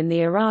Mosul in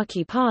the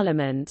Iraqi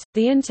parliament,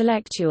 the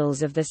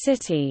intellectuals of the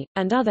city,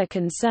 and other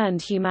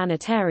concerned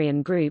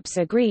humanitarian groups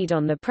agreed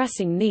on the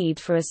pressing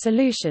need for a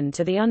solution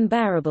to the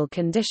unbearable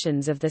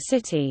conditions of the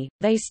city,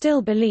 they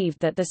still believed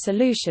that the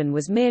solution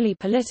was merely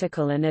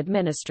political and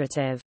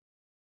administrative.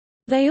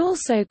 They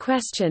also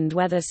questioned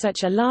whether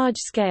such a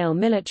large-scale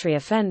military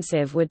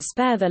offensive would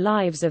spare the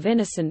lives of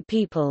innocent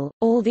people.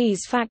 All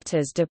these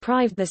factors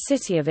deprived the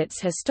city of its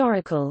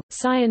historical,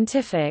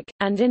 scientific,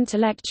 and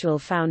intellectual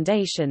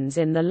foundations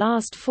in the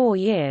last 4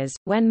 years,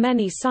 when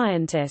many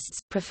scientists,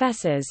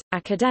 professors,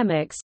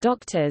 academics,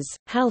 doctors,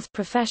 health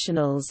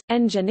professionals,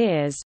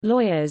 engineers,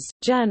 lawyers,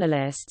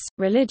 journalists,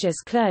 religious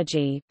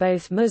clergy,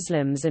 both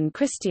Muslims and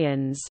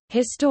Christians,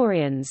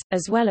 historians,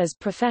 as well as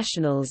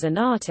professionals and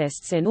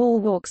artists in all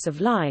walks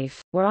of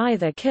life, were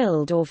either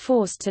killed or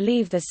forced to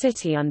leave the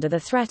city under the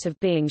threat of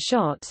being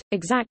shot,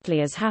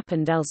 exactly as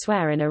happened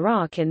elsewhere in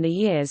Iraq in the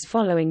years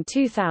following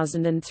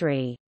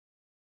 2003.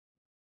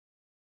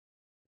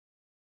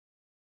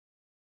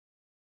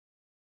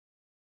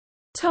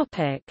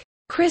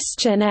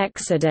 Christian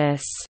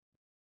exodus.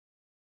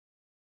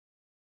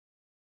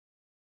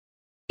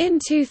 In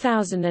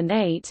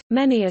 2008,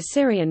 many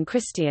Assyrian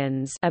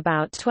Christians,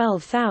 about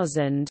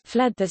 12,000,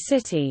 fled the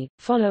city,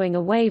 following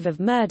a wave of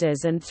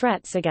murders and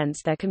threats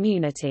against their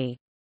community.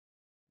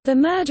 The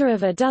murder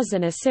of a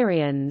dozen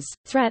Assyrians,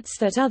 threats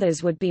that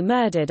others would be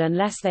murdered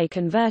unless they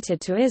converted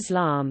to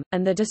Islam,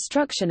 and the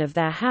destruction of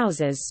their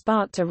houses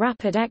sparked a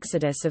rapid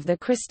exodus of the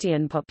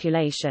Christian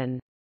population.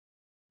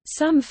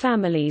 Some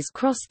families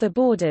crossed the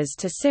borders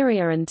to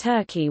Syria and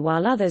Turkey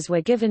while others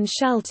were given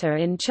shelter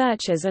in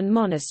churches and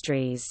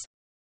monasteries.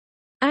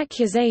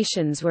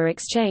 Accusations were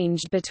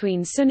exchanged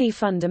between Sunni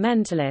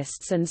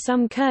fundamentalists and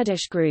some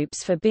Kurdish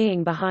groups for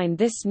being behind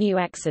this new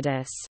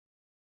exodus.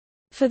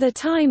 For the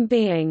time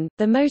being,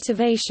 the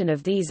motivation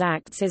of these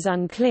acts is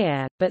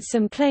unclear, but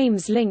some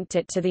claims linked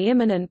it to the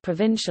imminent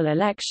provincial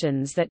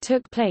elections that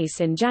took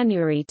place in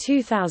January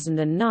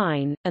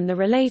 2009, and the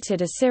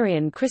related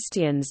Assyrian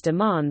Christians'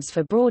 demands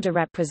for broader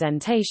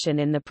representation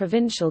in the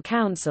provincial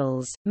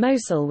councils.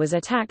 Mosul was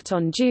attacked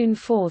on June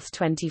 4,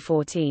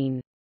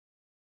 2014.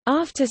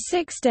 After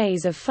 6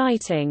 days of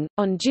fighting,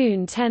 on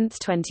June 10,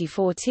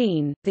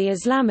 2014, the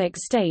Islamic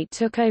State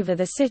took over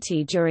the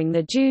city during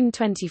the June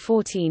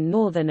 2014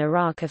 Northern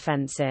Iraq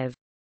offensive.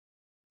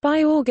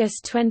 By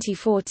August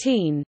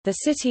 2014, the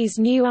city's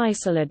new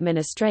ISIL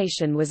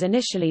administration was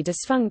initially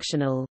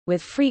dysfunctional,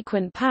 with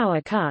frequent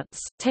power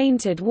cuts,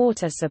 tainted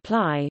water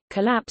supply,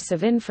 collapse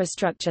of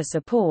infrastructure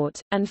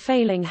support, and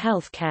failing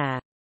health care.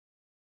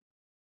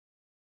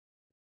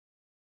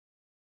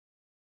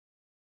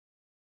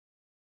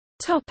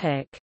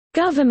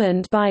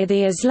 Government by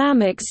the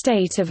Islamic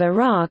State of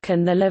Iraq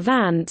and the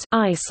Levant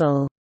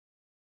 (ISIL).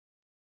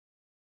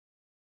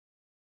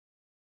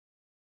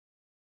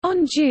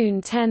 On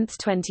June 10,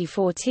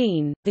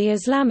 2014, the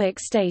Islamic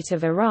State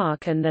of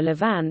Iraq and the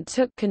Levant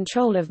took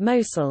control of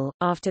Mosul,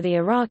 after the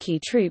Iraqi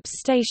troops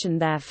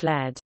stationed there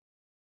fled.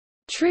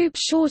 Troop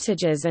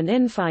shortages and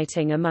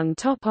infighting among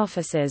top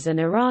officers and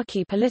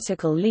Iraqi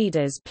political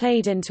leaders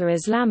played into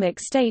Islamic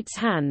State's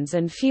hands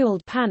and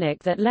fueled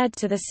panic that led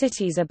to the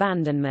city's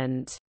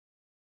abandonment.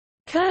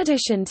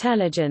 Kurdish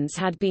intelligence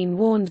had been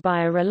warned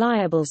by a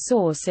reliable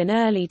source in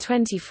early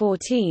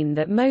 2014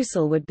 that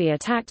Mosul would be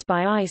attacked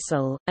by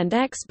ISIL, and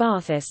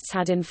ex-Baathists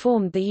had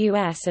informed the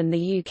US and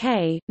the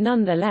UK.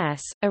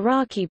 Nonetheless,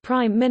 Iraqi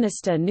Prime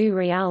Minister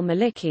Nouri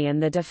al-Maliki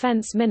and the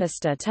Defense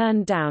Minister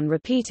turned down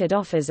repeated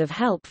offers of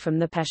help from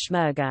the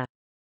Peshmerga.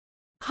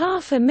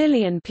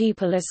 500,000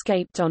 people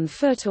escaped on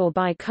foot or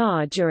by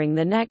car during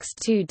the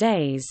next 2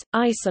 days.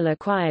 ISIL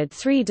acquired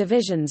 3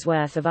 divisions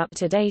worth of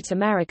up-to-date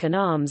American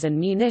arms and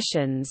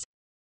munitions,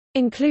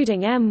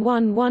 including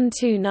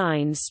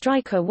M1129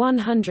 Stryker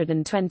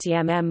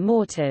 120mm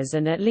mortars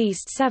and at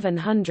least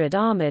 700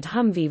 armored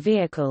Humvee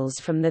vehicles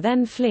from the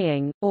then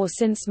fleeing, or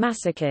since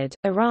massacred,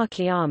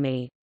 Iraqi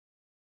army.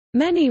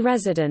 Many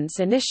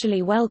residents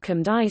initially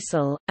welcomed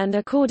ISIL, and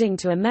according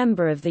to a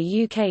member of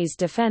the UK's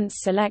Defence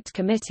Select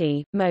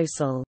Committee,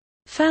 Mosul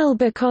fell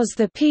because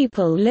the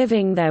people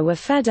living there were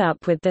fed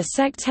up with the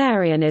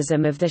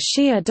sectarianism of the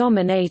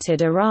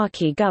Shia-dominated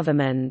Iraqi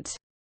government.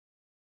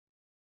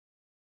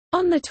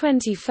 On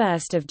 21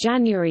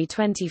 January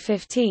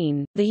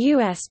 2015, the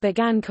U.S.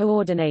 began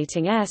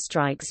coordinating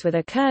airstrikes with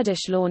a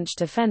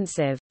Kurdish-launched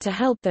offensive, to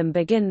help them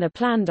begin the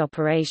planned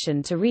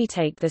operation to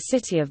retake the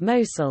city of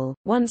Mosul,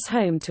 once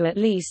home to at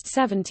least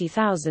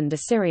 70,000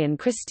 Assyrian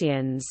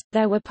Christians.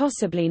 There were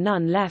possibly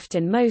none left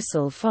in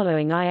Mosul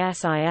following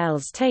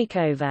ISIL's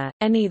takeover.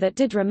 Any that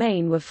did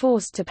remain were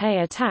forced to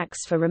pay a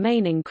tax for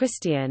remaining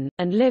Christian,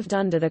 and lived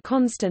under the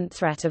constant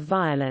threat of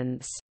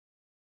violence.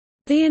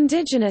 The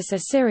indigenous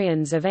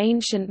Assyrians of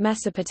ancient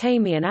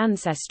Mesopotamian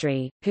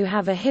ancestry, who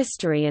have a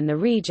history in the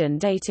region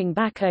dating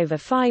back over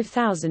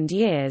 5,000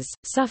 years,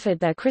 suffered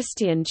their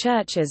Christian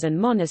churches and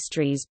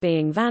monasteries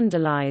being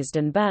vandalized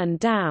and burned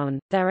down,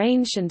 their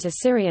ancient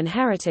Assyrian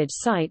heritage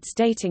sites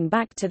dating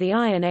back to the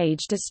Iron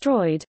Age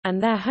destroyed,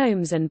 and their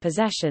homes and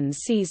possessions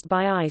seized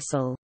by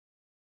ISIL.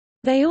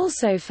 They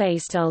also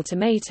faced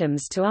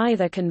ultimatums to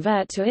either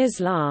convert to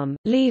Islam,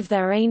 leave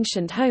their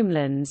ancient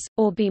homelands,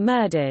 or be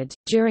murdered.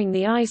 During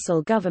the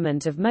ISIL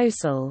government of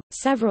Mosul,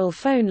 several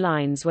phone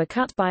lines were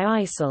cut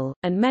by ISIL,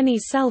 and many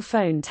cell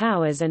phone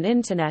towers and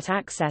internet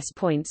access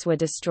points were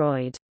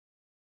destroyed.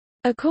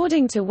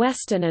 According to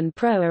Western and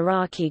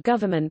pro-Iraqi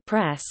government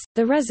press,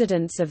 the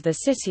residents of the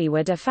city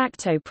were de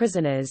facto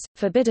prisoners,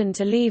 forbidden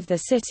to leave the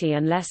city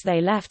unless they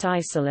left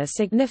ISIL a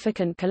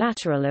significant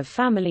collateral of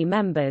family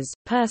members,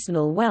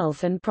 personal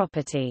wealth and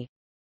property.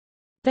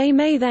 They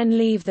may then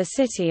leave the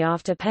city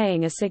after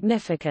paying a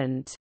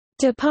significant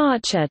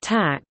departure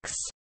tax.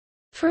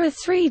 For a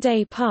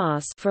 3-day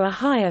pass, for a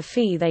higher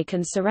fee they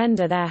can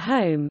surrender their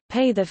home,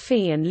 pay the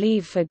fee and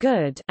leave for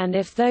good, and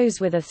if those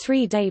with a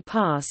 3-day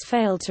pass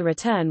fail to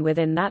return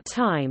within that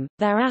time,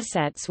 their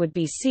assets would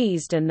be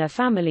seized and their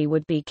family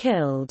would be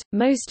killed.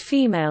 Most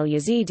female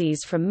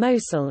Yazidis from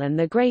Mosul and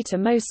the Greater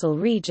Mosul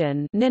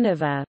region,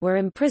 Nineveh, were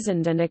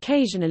imprisoned and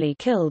occasionally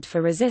killed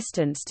for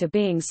resistance to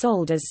being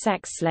sold as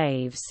sex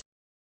slaves.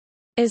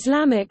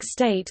 Islamic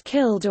State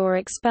killed or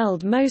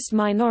expelled most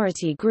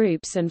minority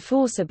groups and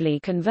forcibly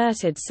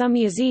converted some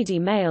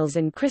Yazidi males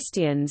and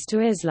Christians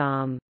to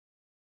Islam.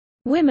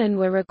 Women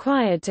were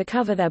required to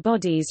cover their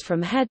bodies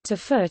from head to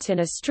foot in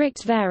a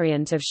strict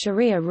variant of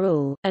Sharia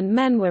rule, and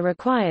men were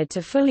required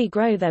to fully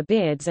grow their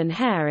beards and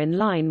hair in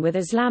line with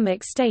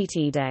Islamic State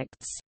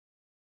edicts.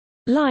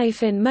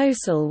 Life in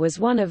Mosul was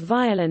one of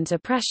violent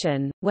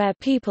oppression, where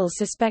people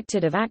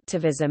suspected of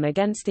activism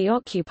against the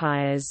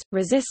occupiers,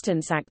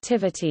 resistance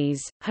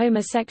activities,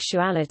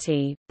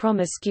 homosexuality,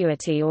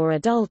 promiscuity or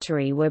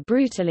adultery were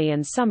brutally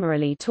and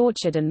summarily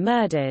tortured and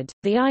murdered.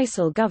 The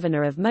ISIL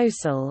governor of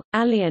Mosul,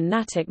 Alian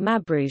Natik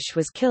Mabrouche,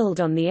 was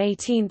killed on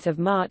 18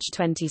 March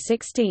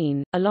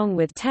 2016, along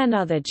with 10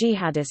 other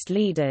jihadist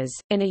leaders,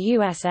 in a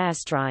U.S.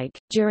 airstrike.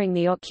 During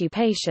the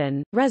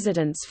occupation,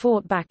 residents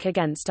fought back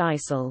against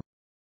ISIL.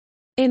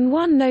 In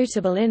one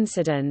notable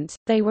incident,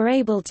 they were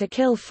able to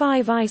kill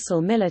 5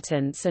 ISIL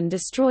militants and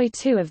destroy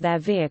 2 of their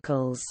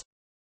vehicles.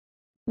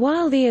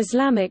 While the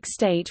Islamic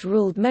State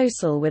ruled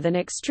Mosul with an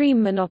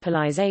extreme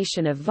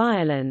monopolization of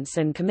violence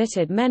and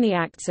committed many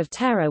acts of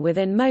terror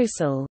within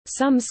Mosul,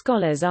 some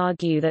scholars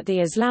argue that the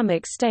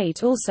Islamic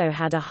State also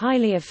had a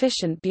highly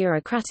efficient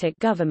bureaucratic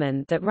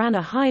government that ran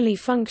a highly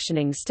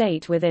functioning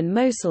state within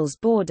Mosul's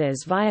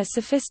borders via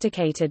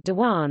sophisticated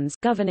diwans,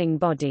 governing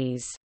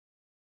bodies.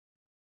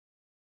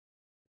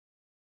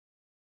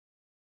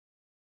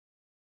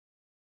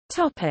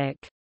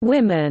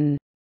 Women.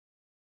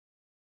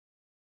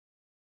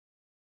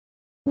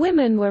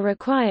 Women were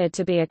required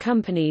to be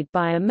accompanied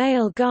by a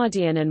male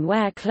guardian and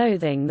wear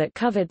clothing that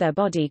covered their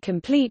body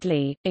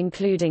completely,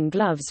 including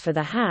gloves for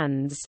the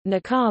hands,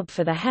 niqab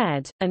for the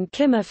head, and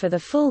kimmer for the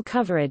full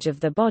coverage of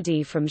the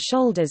body from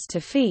shoulders to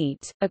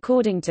feet.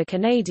 According to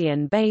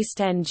Canadian-based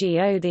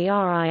NGO the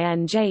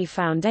RINJ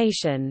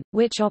Foundation,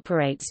 which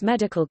operates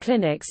medical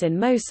clinics in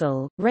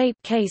Mosul, rape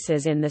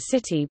cases in the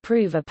city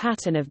prove a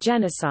pattern of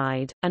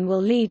genocide, and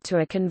will lead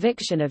to a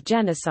conviction of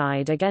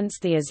genocide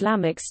against the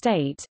Islamic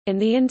State. In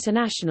the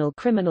International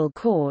Criminal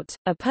Court,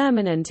 a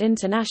permanent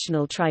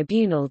international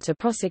tribunal to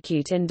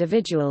prosecute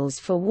individuals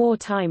for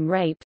wartime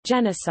rape,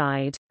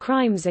 genocide,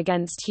 crimes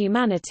against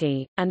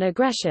humanity, and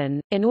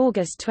aggression. In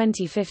August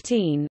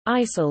 2015,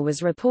 ISIL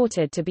was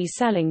reported to be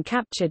selling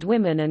captured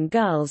women and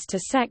girls to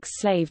sex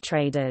slave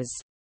traders.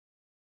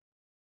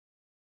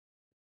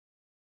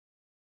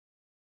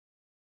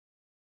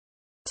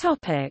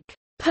 Topic: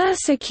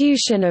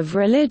 Persecution of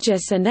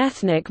religious and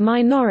ethnic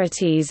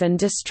minorities and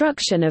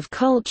destruction of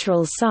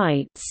cultural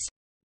sites.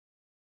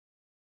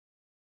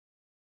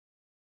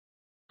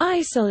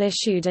 ISIL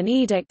issued an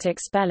edict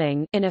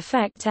expelling, in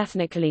effect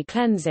ethnically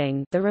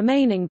cleansing, the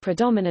remaining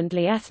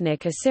predominantly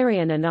ethnic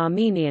Assyrian and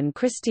Armenian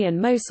Christian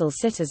Mosul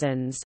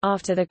citizens,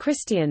 after the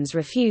Christians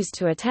refused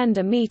to attend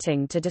a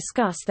meeting to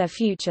discuss their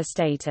future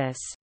status.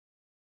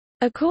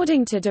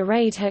 According to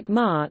Duraid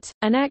Hikmat,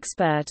 an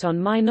expert on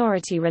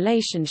minority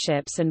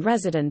relationships and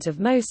resident of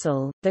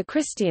Mosul, the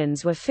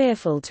Christians were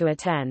fearful to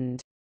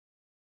attend.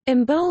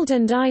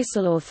 Emboldened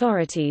ISIL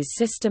authorities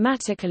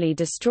systematically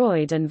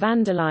destroyed and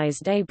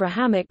vandalized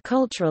Abrahamic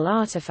cultural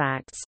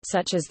artifacts,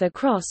 such as the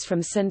cross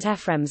from St.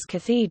 Ephrem's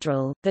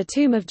Cathedral, the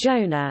tomb of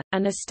Jonah,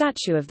 and a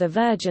statue of the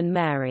Virgin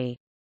Mary.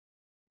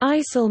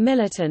 ISIL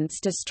militants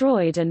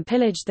destroyed and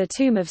pillaged the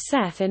tomb of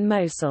Seth in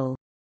Mosul.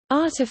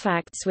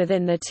 Artifacts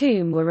within the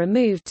tomb were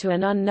removed to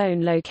an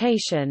unknown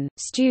location.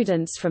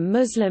 Students from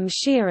Muslim,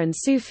 Shia, and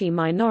Sufi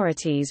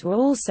minorities were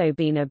also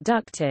being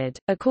abducted.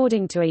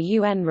 According to a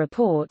UN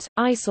report,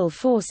 ISIL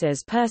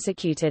forces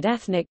persecuted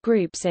ethnic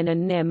groups in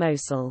and near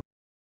Mosul.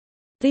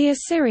 The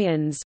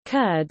Assyrians,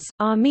 Kurds,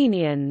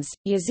 Armenians,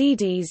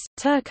 Yazidis,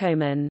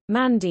 Turkoman,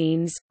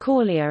 Mandaeans,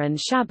 Kaulia and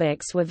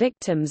Shabaks were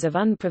victims of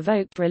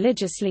unprovoked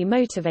religiously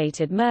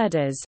motivated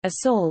murders,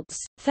 assaults,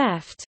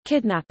 theft,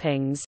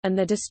 kidnappings, and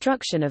the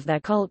destruction of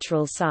their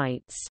cultural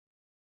sites.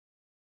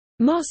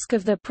 Mosque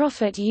of the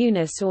Prophet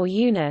Yunus or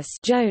Yunus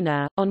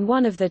Jonah, on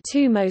one of the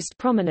two most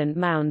prominent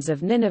mounds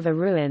of Nineveh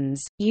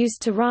ruins,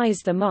 used to rise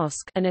the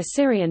mosque, an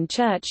Assyrian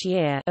church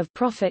year, of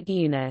Prophet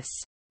Yunus.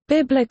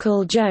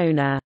 Biblical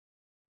Jonah.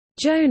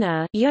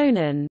 Jonah,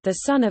 Yonan, the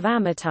son of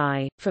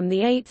Amittai, from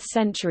the 8th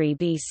century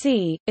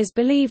BC, is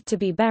believed to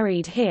be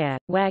buried here,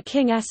 where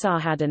King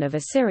Esarhaddon of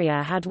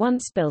Assyria had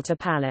once built a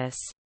palace.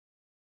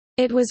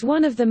 It was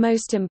one of the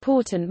most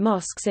important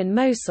mosques in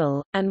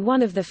Mosul, and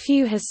one of the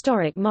few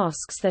historic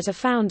mosques that are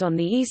found on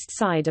the east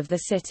side of the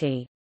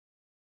city.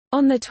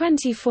 On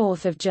 24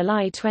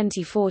 July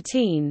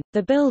 2014,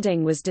 the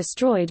building was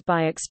destroyed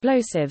by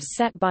explosives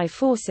set by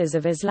forces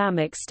of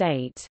Islamic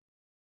State.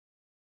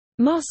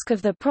 Mosque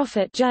of the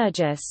Prophet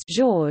Georges,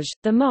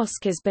 the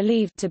mosque is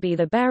believed to be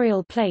the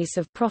burial place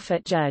of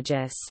Prophet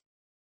Georges.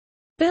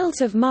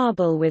 Built of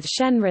marble with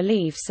Shen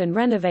reliefs and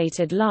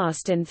renovated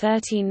last in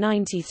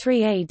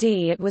 1393 AD,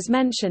 it was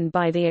mentioned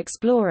by the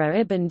explorer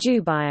Ibn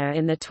Jubayr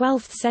in the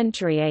 12th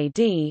century AD,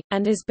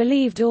 and is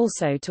believed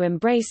also to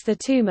embrace the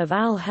tomb of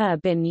al-Hur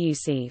bin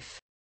Yusuf.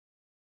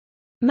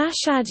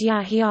 Mashhad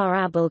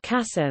Yahya Abul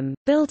Qasim,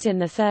 built in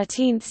the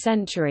 13th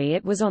century,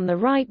 it was on the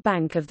right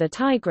bank of the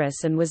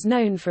Tigris and was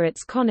known for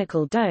its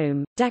conical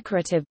dome,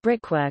 decorative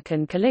brickwork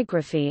and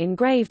calligraphy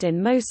engraved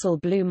in Mosul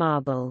blue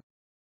marble.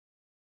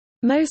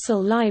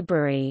 Mosul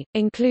Library,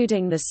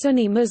 including the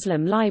Sunni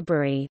Muslim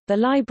Library, the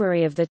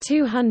library of the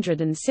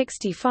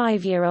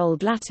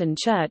 265-year-old Latin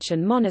Church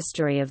and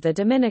Monastery of the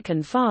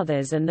Dominican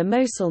Fathers, and the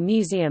Mosul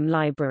Museum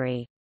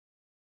Library.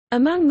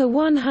 Among the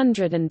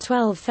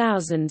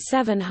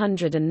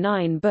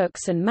 112,709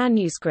 books and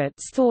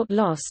manuscripts thought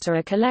lost are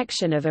a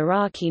collection of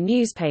Iraqi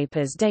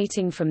newspapers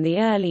dating from the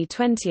early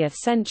 20th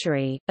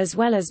century, as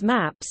well as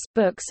maps,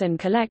 books and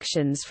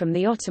collections from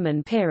the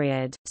Ottoman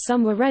period.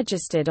 Some were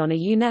registered on a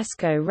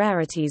UNESCO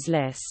rarities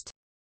list.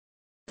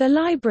 The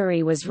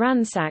library was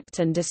ransacked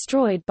and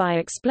destroyed by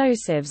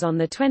explosives on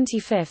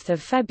 25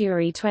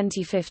 February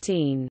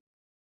 2015.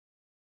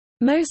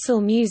 Mosul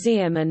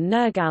Museum and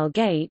Nergal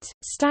Gate,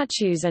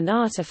 statues and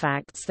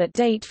artifacts that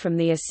date from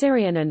the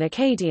Assyrian and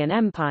Akkadian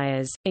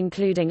empires,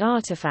 including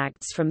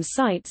artifacts from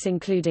sites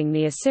including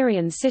the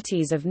Assyrian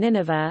cities of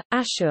Nineveh,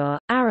 Ashur,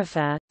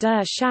 Arafah,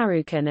 Dur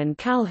Sharukan and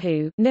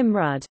Kalhu,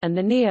 Nimrud, and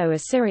the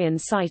Neo-Assyrian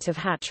site of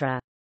Hatra.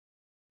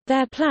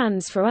 Their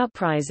plans for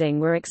uprising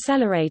were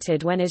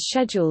accelerated when is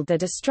scheduled the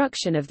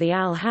destruction of the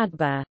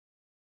Al-Hadba.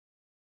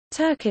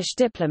 Turkish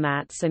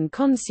diplomats and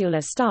consular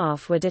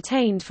staff were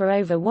detained for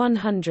over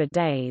 100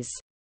 days.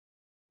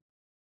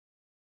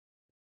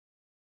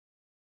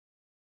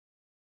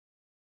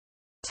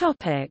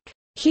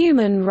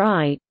 Human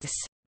rights.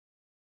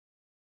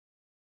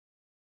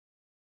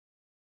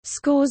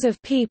 Scores of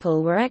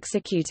people were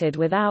executed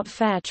without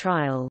fair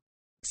trial.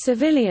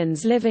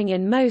 Civilians living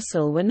in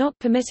Mosul were not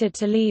permitted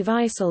to leave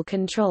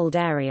ISIL-controlled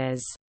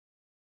areas.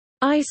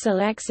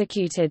 ISIL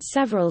executed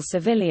several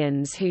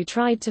civilians who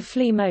tried to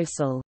flee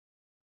Mosul.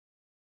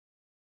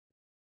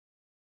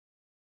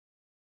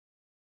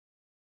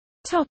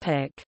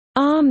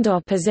 Armed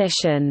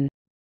opposition.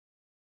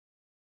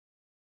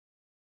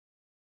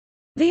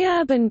 The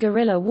urban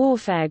guerrilla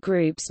warfare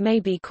groups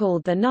may be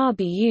called the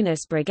Nabi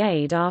Yunus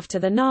Brigade after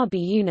the Nabi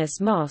Yunus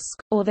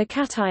Mosque, or the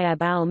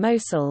Kataib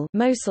al-Mosul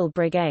Mosul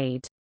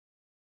Brigade.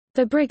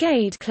 The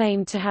brigade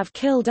claimed to have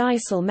killed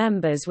ISIL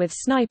members with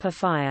sniper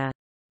fire.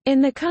 In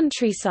the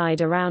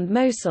countryside around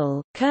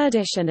Mosul,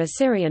 Kurdish and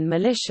Assyrian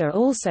militia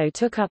also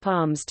took up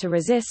arms to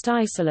resist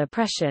ISIL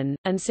oppression,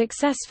 and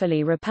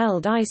successfully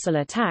repelled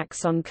ISIL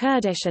attacks on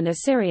Kurdish and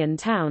Assyrian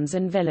towns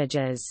and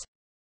villages.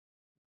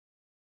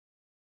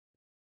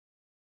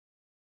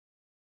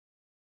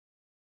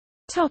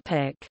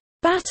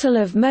 Battle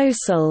of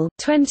Mosul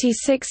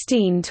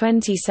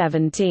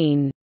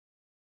 2016–2017.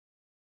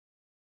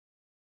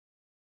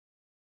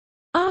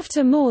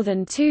 After more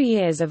than 2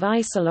 years of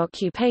ISIL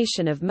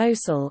occupation of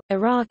Mosul,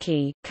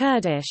 Iraqi,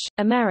 Kurdish,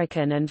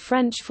 American and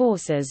French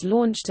forces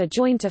launched a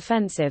joint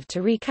offensive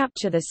to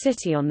recapture the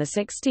city on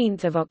 16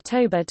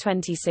 October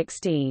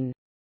 2016.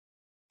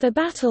 The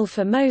battle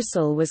for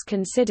Mosul was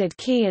considered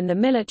key in the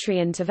military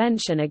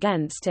intervention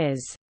against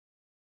IS.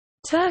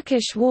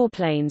 Turkish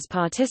warplanes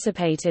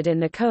participated in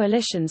the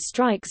coalition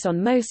strikes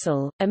on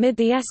Mosul, amid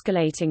the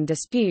escalating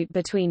dispute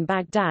between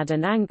Baghdad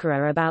and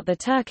Ankara about the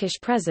Turkish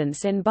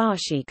presence in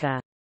Bashika.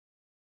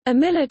 A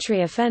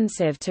military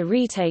offensive to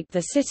retake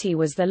the city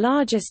was the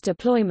largest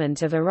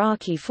deployment of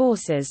Iraqi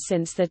forces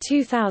since the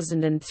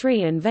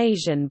 2003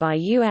 invasion by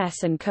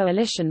U.S. and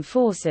coalition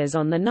forces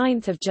on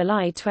 9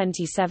 July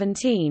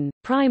 2017.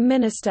 Prime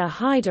Minister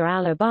Haider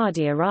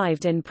al-Abadi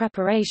arrived in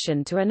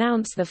preparation to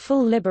announce the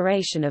full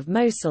liberation of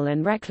Mosul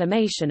and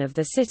reclamation of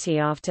the city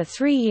after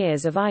 3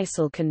 years of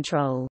ISIL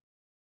control.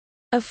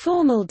 A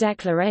formal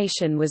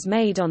declaration was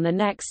made on the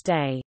next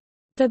day.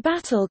 The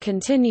battle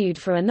continued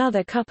for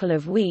another couple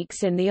of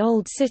weeks in the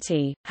Old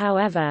City,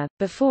 however,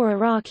 before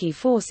Iraqi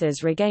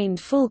forces regained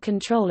full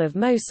control of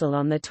Mosul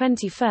on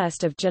 21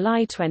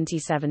 July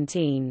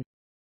 2017.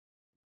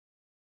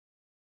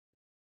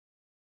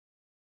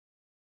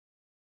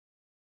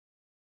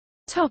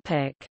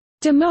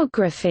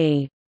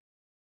 Demography.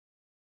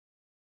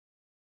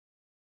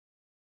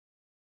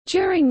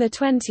 During the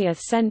 20th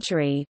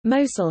century,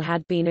 Mosul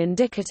had been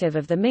indicative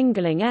of the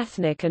mingling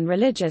ethnic and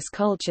religious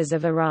cultures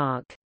of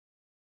Iraq.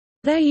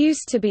 There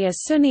used to be a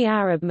Sunni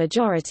Arab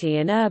majority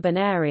in urban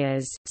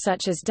areas,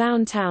 such as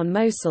downtown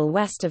Mosul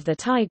west of the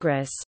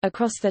Tigris,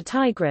 across the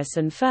Tigris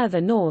and further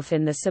north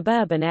in the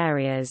suburban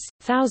areas.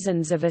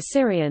 Thousands of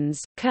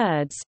Assyrians,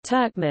 Kurds,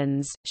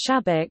 Turkmens,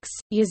 Shabaks,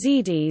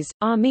 Yazidis,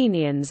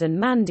 Armenians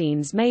and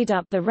Mandaeans made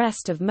up the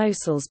rest of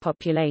Mosul's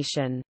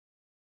population.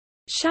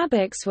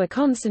 Shabaks were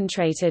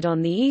concentrated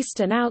on the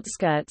eastern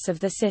outskirts of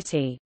the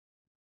city.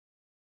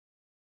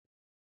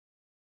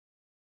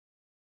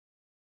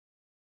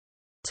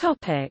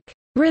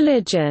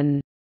 Religion.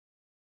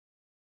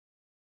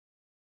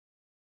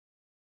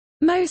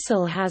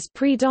 Mosul has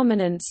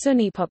predominant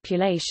Sunni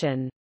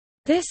population.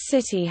 This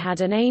city had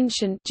an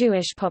ancient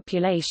Jewish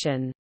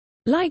population.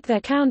 Like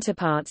their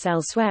counterparts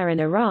elsewhere in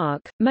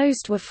Iraq,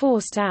 most were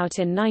forced out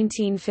in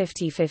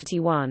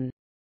 1950–51.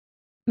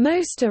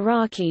 Most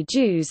Iraqi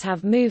Jews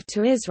have moved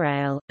to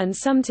Israel, and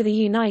some to the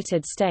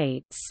United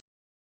States.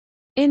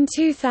 In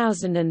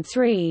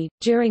 2003,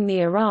 during the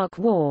Iraq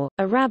War,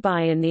 a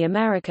rabbi in the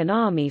American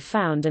Army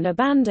found an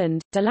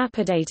abandoned,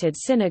 dilapidated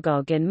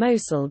synagogue in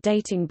Mosul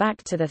dating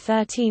back to the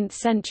 13th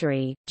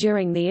century.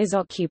 During the IS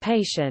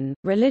occupation,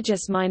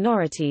 religious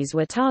minorities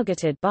were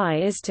targeted by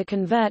IS to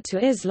convert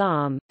to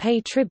Islam, pay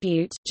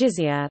tribute,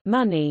 jizya,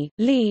 money,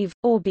 leave,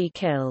 or be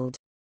killed.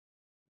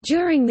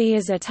 During the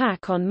IS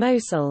attack on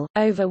Mosul,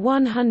 over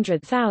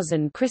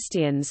 100,000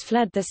 Christians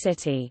fled the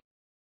city.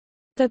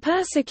 The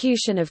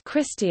persecution of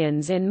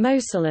Christians in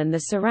Mosul and the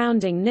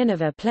surrounding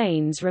Nineveh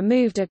plains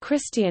removed a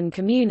Christian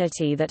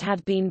community that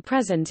had been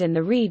present in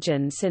the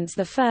region since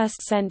the 1st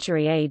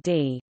century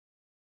AD.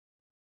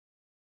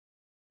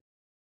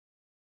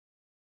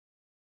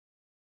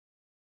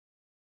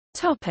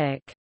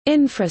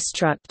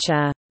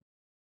 Infrastructure.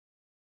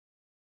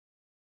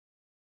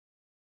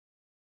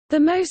 The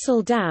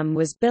Mosul Dam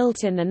was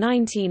built in the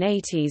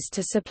 1980s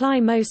to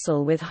supply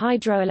Mosul with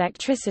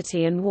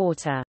hydroelectricity and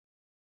water.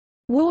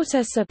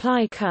 Water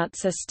supply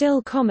cuts are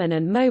still common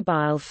and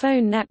mobile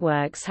phone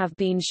networks have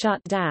been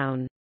shut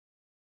down.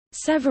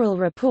 Several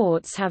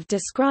reports have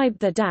described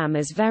the dam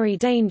as very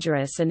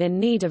dangerous and in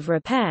need of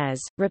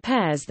repairs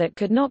that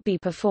could not be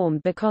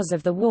performed because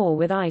of the war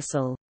with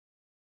ISIL.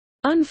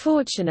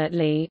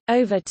 Unfortunately,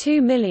 over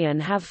 2 million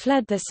have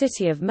fled the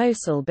city of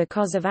Mosul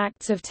because of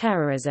acts of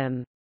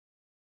terrorism.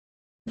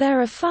 There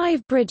are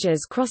 5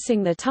 bridges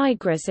crossing the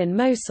Tigris in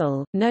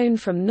Mosul, known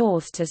from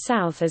north to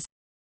south as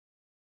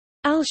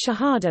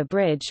Al-Shahada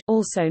Bridge,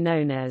 also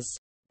known as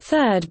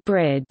Third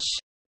Bridge,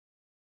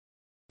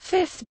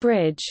 Fifth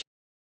Bridge,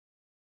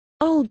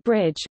 Old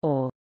Bridge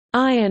or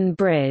Iron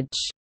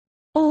Bridge,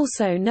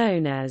 also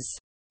known as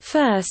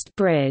First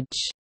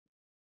Bridge,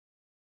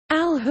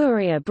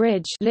 Al-Hurriya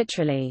Bridge,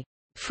 literally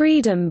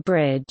Freedom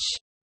Bridge,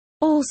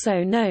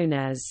 also known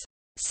as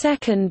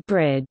Second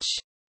Bridge.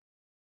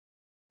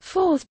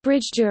 Fourth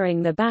Bridge.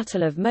 During the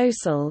Battle of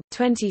Mosul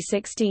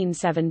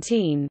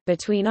 2016–17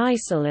 between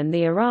ISIL and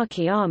the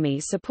Iraqi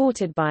army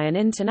supported by an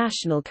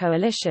international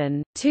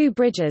coalition, 2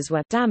 bridges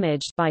were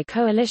damaged by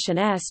coalition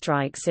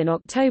airstrikes in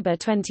October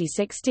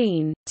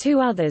 2016,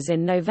 2 others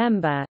in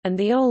November, and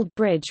the Old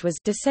Bridge was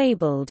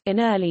disabled in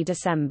early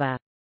December.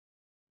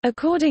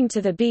 According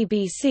to the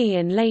BBC,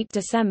 in late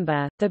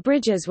December, the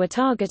bridges were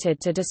targeted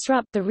to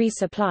disrupt the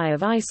resupply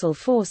of ISIL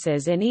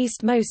forces in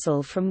East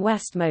Mosul from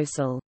West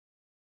Mosul.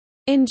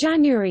 In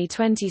January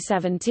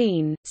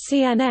 2017,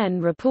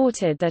 CNN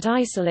reported that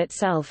ISIL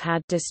itself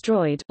had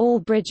destroyed all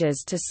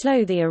bridges to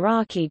slow the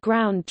Iraqi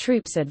ground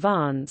troops'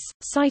 advance,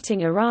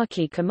 citing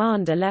Iraqi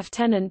Commander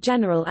Lieutenant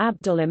General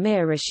Abdul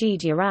Amir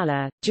Rashid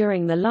Yarallah.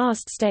 During the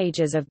last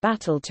stages of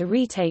battle to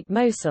retake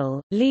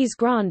Mosul, Lise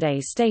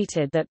Grande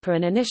stated that per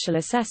an initial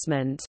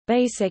assessment,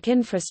 basic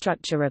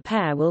infrastructure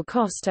repair will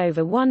cost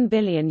over $1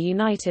 billion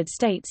United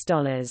States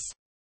dollars.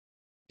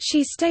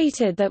 She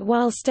stated that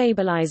while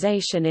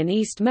stabilization in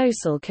East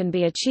Mosul can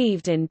be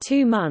achieved in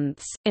 2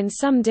 months, in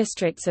some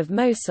districts of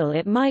Mosul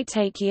it might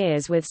take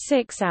years, with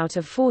 6 out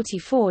of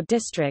 44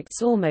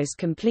 districts almost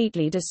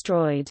completely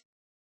destroyed.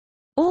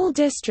 All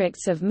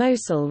districts of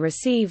Mosul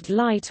received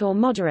light or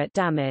moderate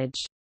damage.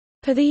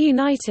 Per the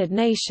United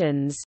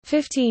Nations,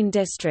 15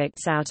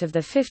 districts out of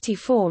the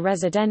 54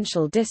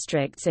 residential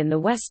districts in the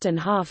western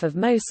half of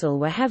Mosul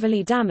were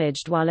heavily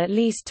damaged, while at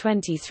least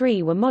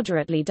 23 were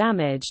moderately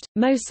damaged.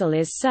 Mosul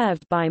is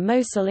served by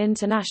Mosul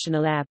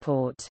International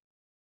Airport.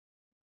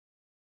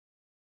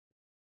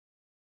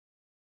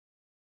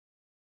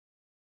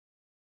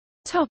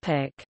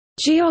 Topic: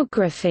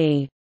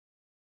 Geography.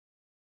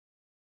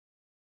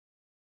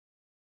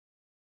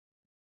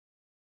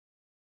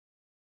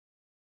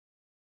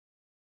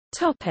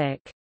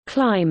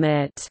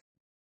 Climate.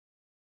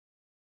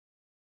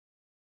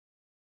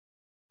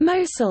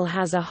 Mosul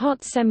has a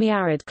hot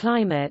semi-arid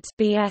climate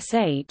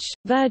 (BSH),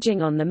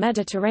 verging on the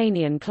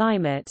Mediterranean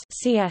climate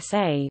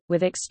 (CSA),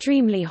 with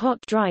extremely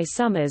hot dry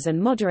summers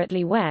and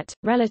moderately wet,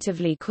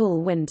 relatively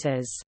cool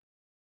winters.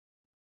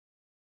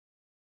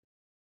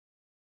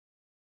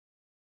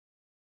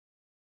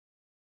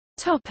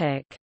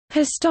 Topic: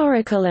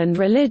 Historical and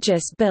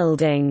religious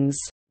buildings.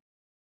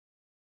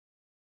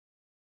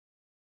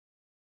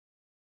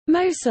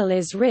 Mosul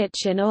is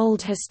rich in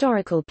old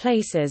historical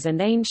places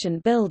and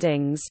ancient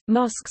buildings,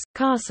 mosques,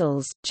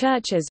 castles,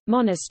 churches,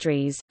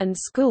 monasteries, and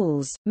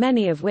schools,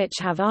 many of which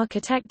have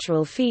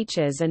architectural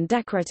features and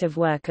decorative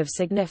work of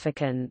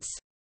significance.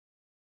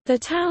 The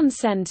town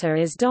center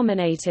is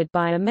dominated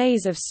by a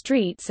maze of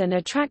streets and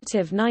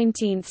attractive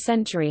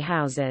 19th-century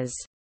houses.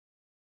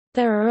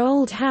 There are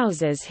old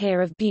houses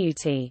here of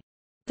beauty.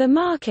 The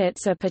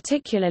markets are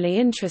particularly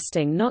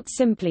interesting not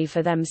simply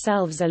for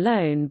themselves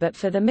alone but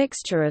for the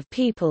mixture of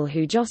people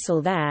who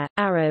jostle there: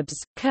 Arabs,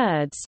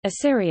 Kurds,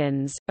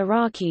 Assyrians,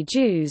 Iraqi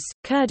Jews,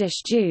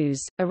 Kurdish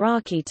Jews,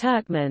 Iraqi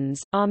Turkmens,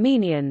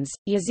 Armenians,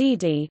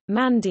 Yazidi,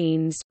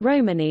 Mandaeans,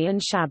 Romani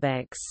and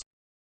Shabiks.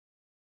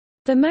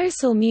 The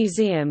Mosul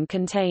Museum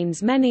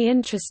contains many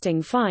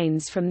interesting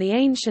finds from the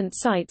ancient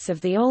sites of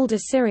the old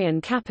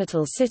Assyrian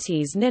capital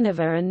cities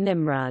Nineveh and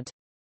Nimrud.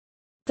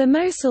 The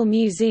Mosul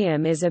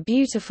Museum is a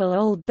beautiful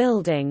old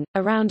building,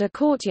 around a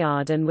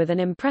courtyard and with an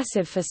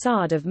impressive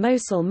facade of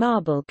Mosul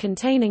marble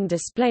containing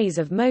displays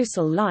of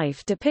Mosul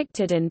life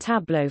depicted in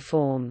tableau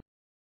form.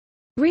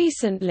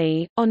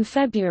 Recently, on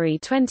February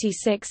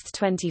 26,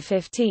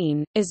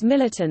 2015, IS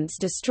militants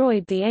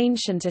destroyed the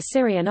ancient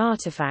Assyrian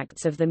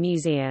artifacts of the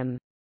museum.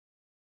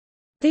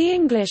 The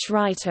English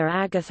writer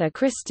Agatha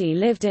Christie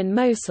lived in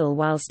Mosul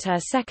whilst her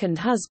second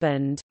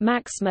husband,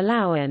 Max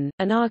Mallowan,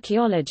 an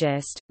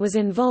archaeologist, was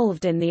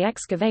involved in the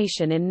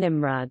excavation in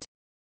Nimrud.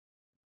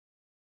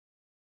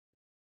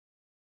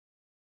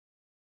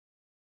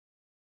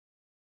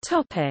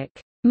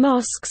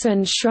 Mosques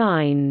and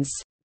shrines.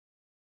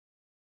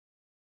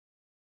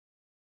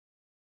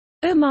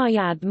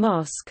 Umayyad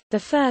Mosque, the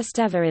first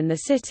ever in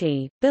the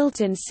city,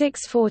 built in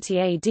 640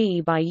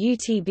 AD by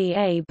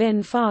Utba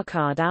bin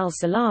Farqad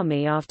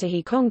al-Salami after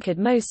he conquered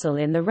Mosul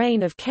in the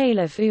reign of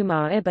Caliph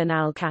Umar ibn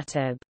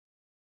al-Khattab.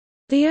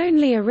 The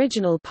only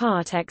original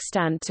part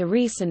extant to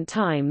recent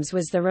times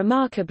was the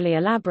remarkably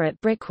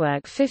elaborate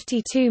brickwork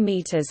 52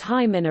 meters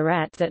high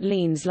minaret that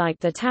leans like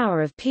the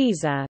Tower of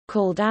Pisa,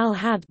 called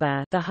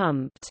al-Hadba, the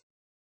Humped.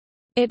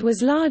 It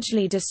was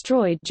largely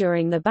destroyed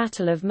during the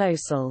Battle of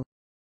Mosul.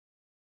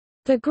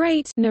 The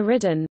Great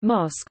Nuriddin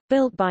Mosque,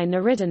 built by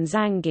Nuriddin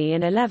Zangi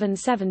in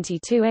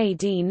 1172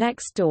 AD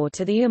next door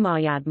to the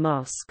Umayyad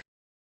Mosque.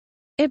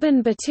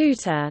 Ibn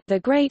Battuta,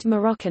 the great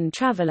Moroccan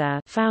traveller,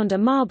 found a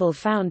marble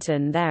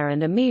fountain there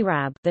and a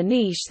mihrab, the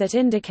niche that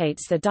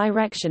indicates the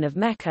direction of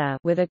Mecca,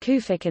 with a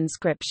Kufic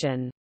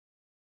inscription.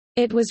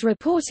 It was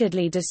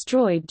reportedly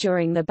destroyed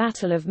during the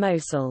Battle of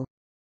Mosul.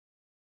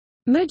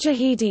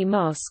 Mujahidi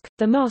Mosque,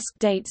 the mosque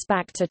dates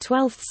back to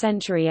 12th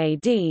century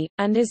AD,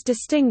 and is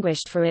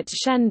distinguished for its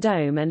Shen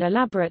dome and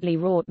elaborately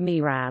wrought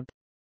mihrab.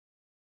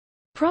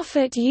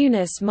 Prophet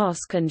Yunus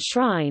Mosque and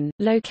Shrine,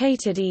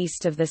 located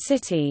east of the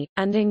city,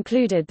 and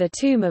included the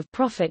tomb of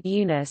Prophet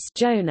Yunus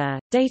Jonah,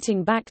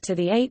 dating back to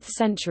the 8th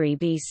century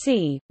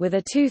BC, with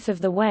a tooth of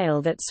the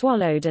whale that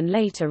swallowed and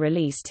later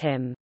released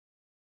him.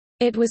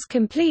 It was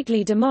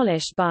completely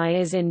demolished by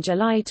IS in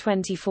July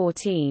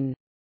 2014.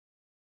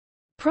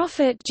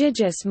 Prophet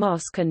Gigas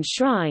Mosque and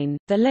Shrine,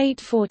 the late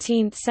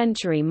 14th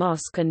century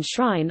mosque and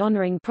shrine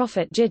honoring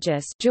Prophet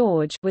Gigas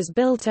George, was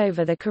built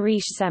over the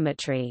Karish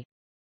cemetery.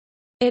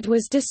 It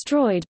was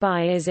destroyed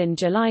by IS in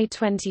July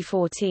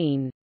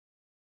 2014.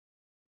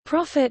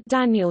 Prophet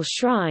Daniel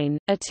Shrine,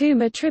 a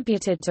tomb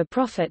attributed to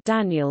Prophet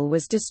Daniel,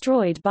 was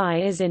destroyed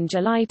by IS in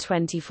July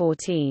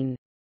 2014.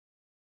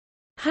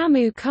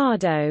 Hamu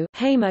Kado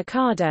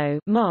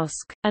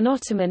Mosque, an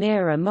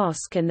Ottoman-era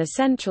mosque in the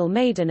central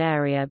Maidan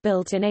area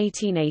built in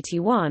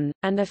 1881,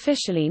 and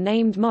officially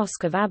named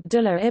Mosque of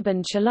Abdullah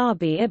ibn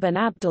Chalabi ibn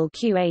Abdul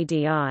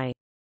Qadi.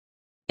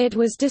 It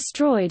was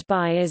destroyed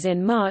by IS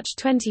in March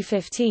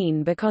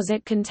 2015 because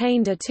it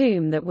contained a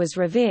tomb that was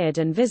revered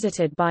and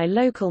visited by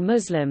local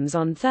Muslims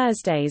on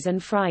Thursdays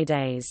and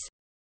Fridays.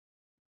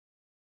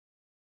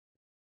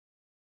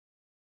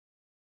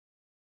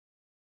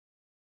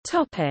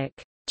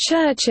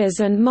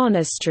 Churches and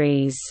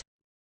monasteries.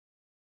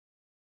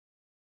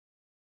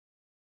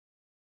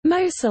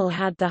 Mosul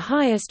had the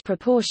highest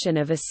proportion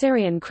of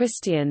Assyrian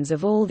Christians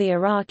of all the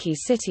Iraqi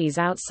cities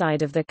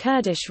outside of the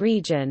Kurdish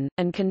region,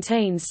 and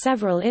contains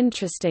several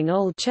interesting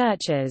old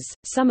churches,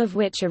 some of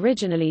which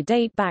originally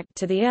date back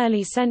to the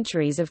early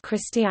centuries of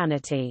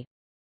Christianity.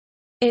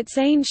 Its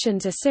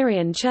ancient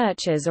Assyrian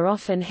churches are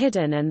often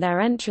hidden and their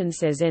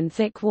entrances in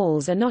thick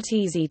walls are not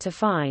easy to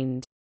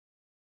find.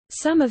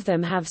 Some of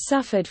them have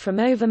suffered from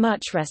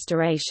overmuch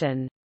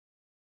restoration.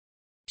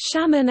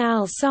 Shaman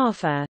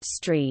al-Safa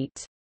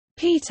Street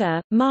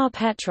Peter, Mar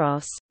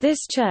Petros. This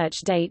church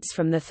dates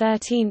from the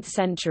 13th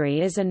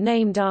century is and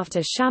named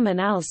after Shaman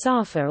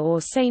al-Safa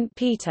or Saint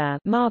Peter,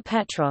 Mar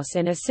Petros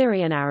in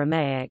Assyrian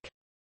Aramaic.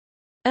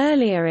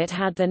 Earlier it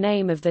had the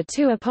name of the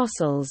two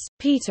apostles,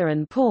 Peter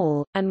and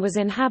Paul, and was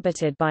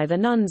inhabited by the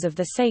nuns of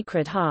the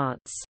Sacred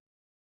Hearts.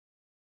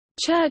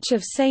 Church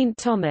of St.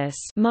 Thomas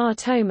Mar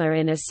Thoma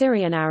in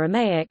Assyrian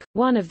Aramaic,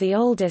 one of the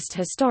oldest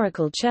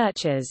historical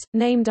churches,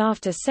 named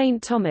after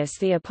St. Thomas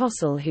the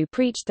Apostle who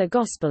preached the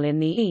Gospel in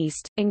the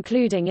East,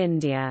 including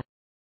India.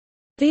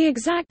 The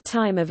exact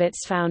time of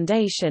its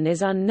foundation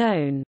is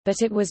unknown,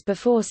 but it was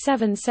before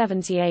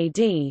 770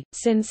 AD,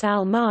 since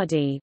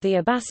al-Mahdi, the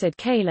Abbasid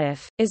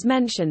caliph, is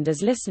mentioned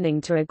as listening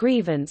to a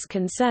grievance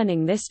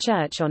concerning this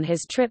church on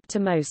his trip to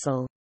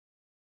Mosul.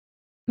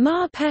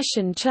 Mar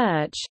Peshan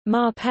Church,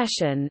 Mar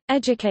Peshan,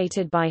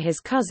 educated by his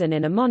cousin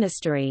in a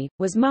monastery,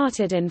 was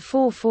martyred in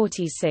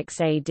 446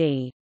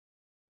 AD.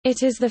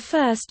 It is the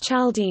first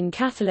Chaldean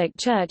Catholic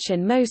church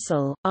in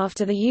Mosul,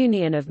 after the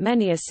union of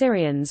many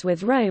Assyrians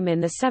with Rome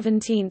in the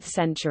 17th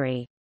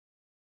century.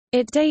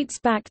 It dates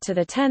back to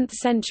the 10th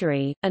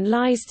century, and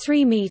lies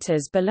 3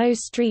 meters below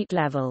street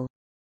level.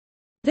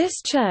 This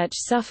church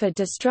suffered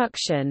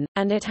destruction,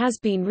 and it has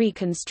been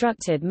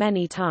reconstructed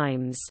many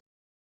times.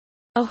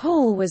 A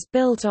hall was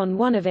built on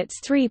one of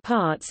its 3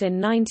 parts in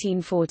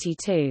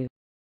 1942.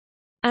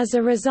 As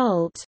a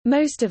result,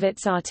 most of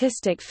its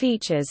artistic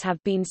features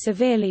have been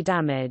severely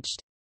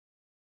damaged.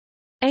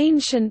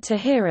 Ancient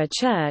Tahira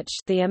Church,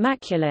 the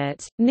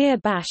Immaculate, near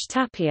Bash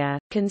Tapia,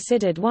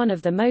 considered one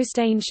of the most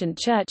ancient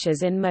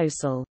churches in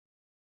Mosul.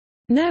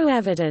 No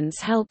evidence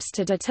helps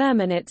to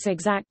determine its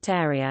exact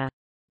area.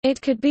 It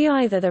could be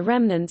either the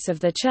remnants of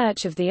the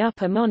Church of the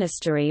Upper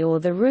Monastery or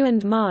the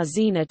ruined Mar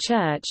Zina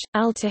Church.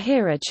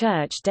 Al-Tahira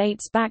Church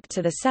dates back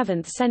to the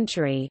 7th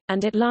century,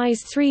 and it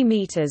lies 3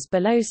 meters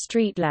below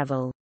street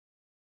level.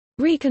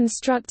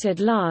 Reconstructed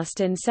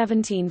last in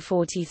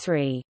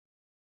 1743.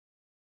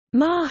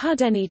 Mar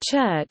Hudeni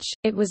Church,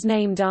 it was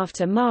named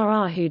after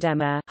Mar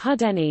Ahudema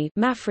Hudeni,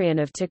 Mafrian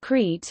of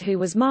Tikrit, who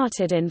was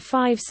martyred in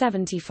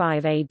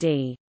 575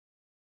 AD.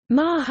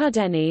 Mar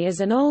Hudeni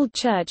is an old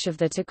church of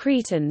the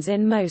Tikritans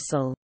in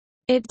Mosul.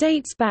 It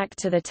dates back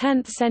to the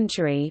 10th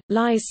century,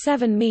 lies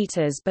 7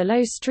 meters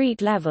below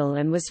street level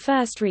and was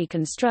first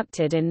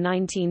reconstructed in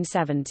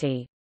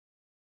 1970.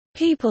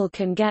 People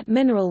can get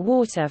mineral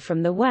water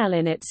from the well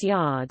in its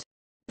yard.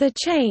 The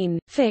chain,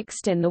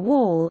 fixed in the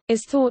wall,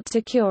 is thought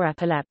to cure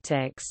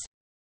epileptics.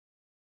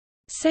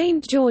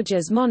 St.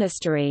 George's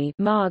Monastery,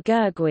 Mar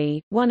Gurgui,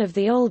 one of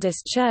the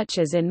oldest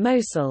churches in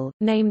Mosul,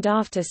 named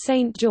after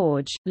St.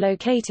 George,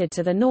 located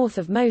to the north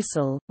of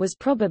Mosul, was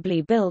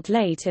probably built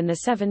late in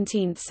the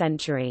 17th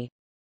century.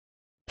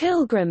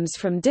 Pilgrims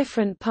from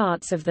different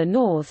parts of the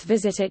north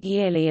visit it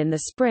yearly in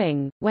the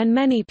spring, when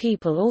many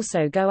people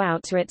also go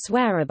out to its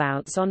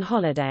whereabouts on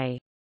holiday.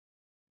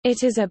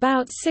 It is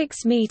about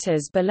 6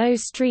 meters below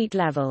street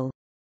level.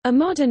 A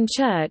modern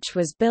church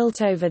was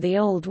built over the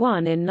old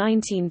one in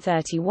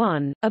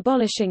 1931,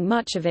 abolishing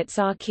much of its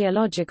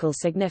archaeological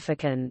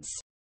significance.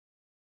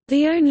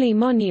 The only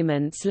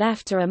monuments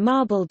left are a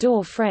marble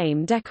door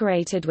frame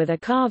decorated with a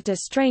carved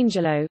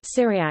Estrangelo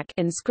Syriac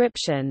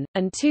inscription,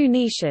 and 2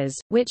 niches,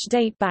 which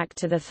date back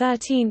to the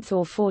 13th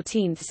or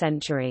 14th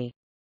century.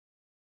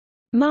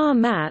 Mar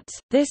Mat,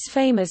 this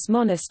famous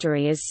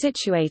monastery is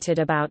situated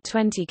about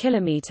 20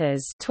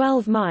 kilometers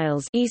 (12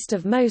 miles) east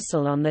of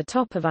Mosul on the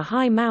top of a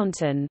high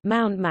mountain,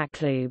 Mount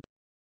Maklub.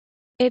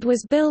 It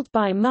was built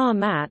by Mar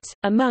Mat,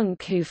 a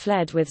monk who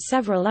fled with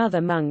several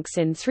other monks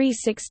in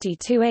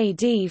 362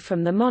 AD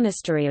from the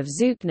monastery of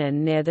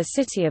Zuknan near the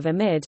city of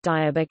Amid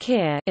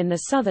Diyarbakir in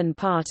the southern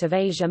part of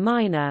Asia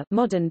Minor,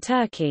 modern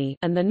Turkey,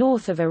 and the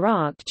north of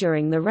Iraq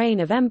during the reign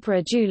of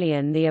Emperor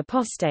Julian the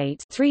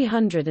Apostate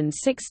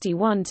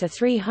 361 to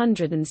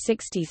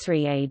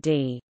 363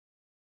 AD.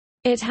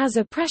 It has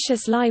a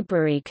precious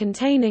library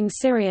containing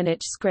Syrianic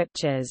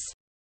scriptures.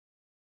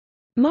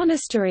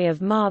 Monastery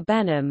of Mar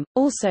Benim,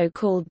 also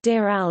called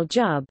Dir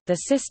al-Jub, the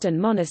Sistine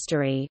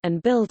Monastery,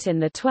 and built in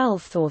the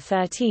 12th or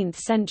 13th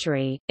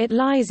century, it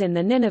lies in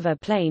the Nineveh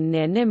plain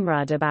near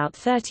Nimrud, about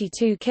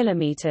 32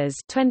 kilometers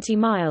 (20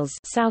 miles)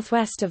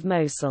 southwest of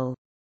Mosul.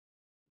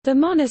 The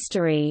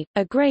monastery,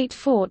 a great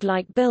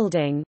fort-like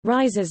building,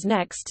 rises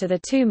next to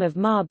the tomb of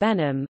Mar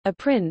Benim, a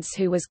prince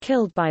who was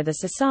killed by the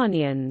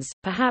Sasanians,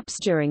 perhaps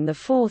during the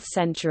 4th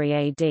century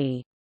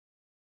AD.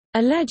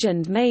 A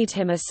legend made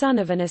him a son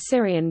of an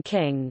Assyrian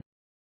king.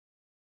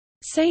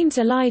 St.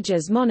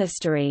 Elijah's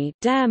Monastery,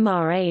 Der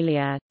Mar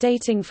Elia,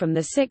 dating from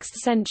the 6th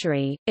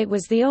century, it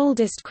was the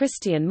oldest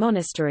Christian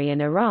monastery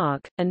in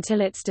Iraq,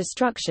 until its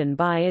destruction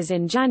by IS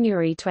in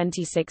January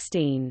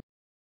 2016.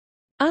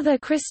 Other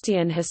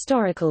Christian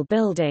historical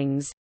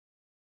buildings: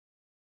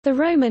 the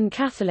Roman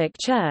Catholic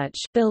Church,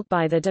 built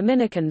by the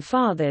Dominican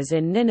Fathers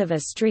in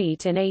Nineveh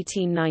Street in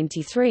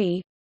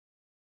 1893,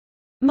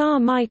 Mar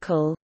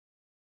Michael,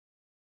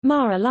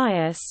 Mar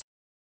Elias,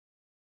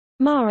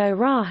 Mar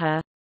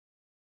O'Raha,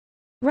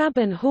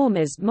 Rabban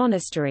Hormizd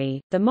Monastery,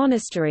 the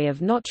monastery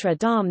of Notre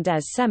Dame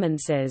des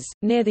Semences,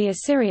 near the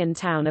Assyrian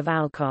town of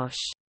Alkosh.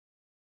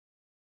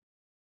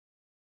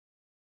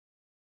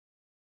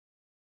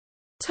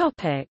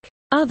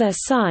 Other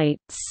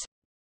sites.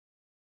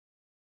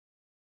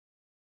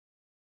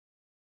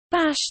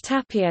 Bash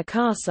Tapia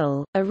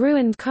Castle, a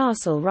ruined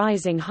castle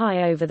rising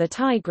high over the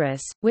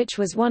Tigris, which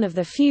was one of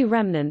the few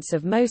remnants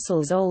of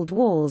Mosul's old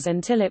walls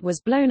until it was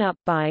blown up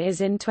by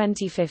IS in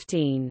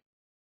 2015.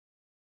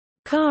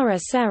 Kara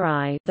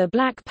Serai, the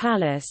Black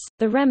Palace,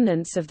 the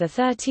remnants of the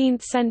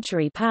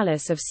 13th-century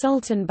palace of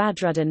Sultan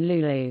Badruddin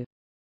Lulu.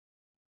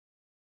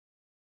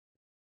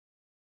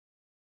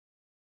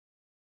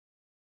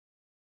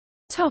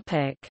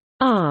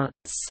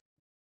 Arts.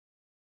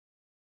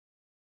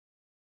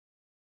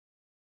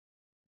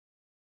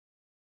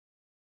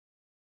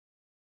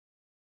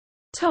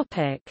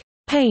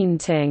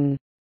 Painting.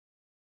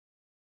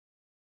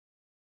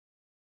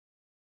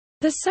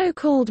 The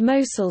so-called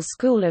Mosul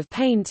school of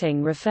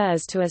painting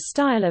refers to a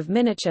style of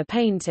miniature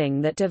painting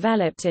that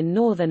developed in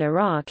northern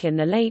Iraq in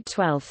the late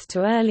 12th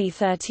to early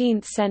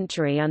 13th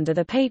century under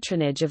the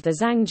patronage of the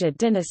Zangid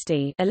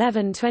dynasty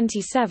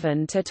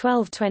 1127 to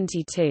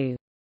 1222.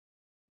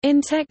 In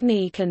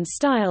technique and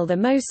style, the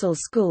Mosul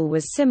school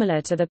was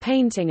similar to the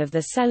painting of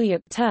the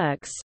Seljuk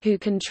Turks, who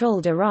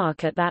controlled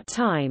Iraq at that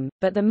time,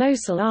 but the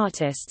Mosul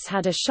artists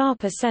had a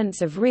sharper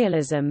sense of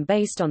realism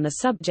based on the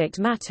subject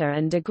matter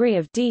and degree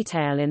of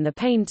detail in the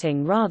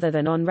painting rather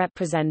than on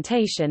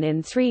representation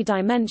in 3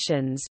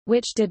 dimensions,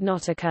 which did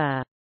not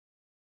occur.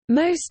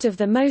 Most of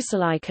the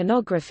Mosul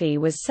iconography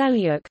was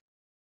Seljuk.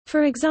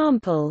 For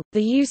example,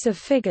 the use of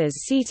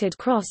figures seated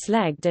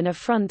cross-legged in a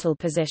frontal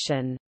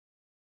position.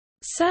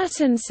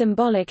 Certain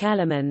symbolic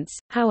elements,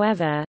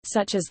 however,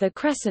 such as the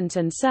crescent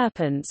and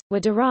serpents, were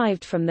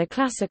derived from the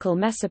classical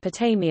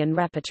Mesopotamian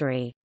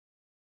repertory.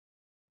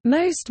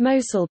 Most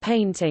Mosul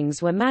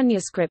paintings were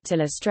manuscript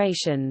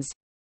illustrations,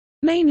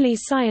 mainly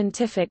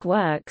scientific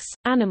works,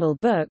 animal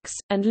books,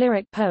 and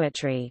lyric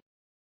poetry.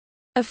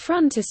 A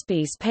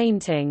frontispiece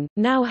painting,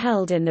 now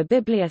held in the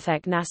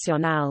Bibliothèque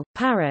Nationale,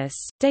 Paris,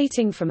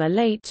 dating from a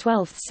late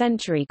 12th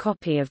century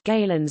copy of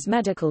Galen's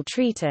medical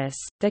treatise,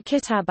 the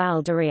Kitab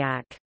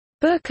al-Dariaq,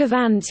 Book of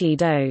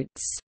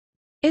Antidotes,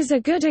 is a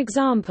good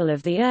example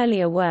of the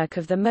earlier work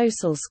of the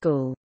Mosul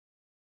school.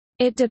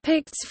 It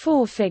depicts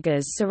 4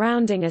 figures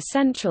surrounding a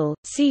central,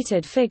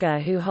 seated figure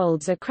who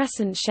holds a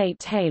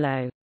crescent-shaped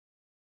halo.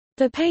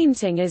 The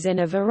painting is in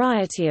a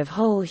variety of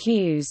whole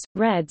hues,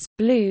 reds,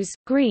 blues,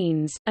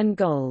 greens, and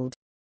gold.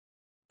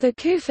 The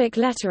Kufic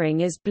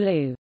lettering is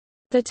blue.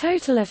 The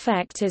total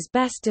effect is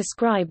best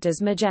described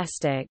as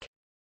majestic.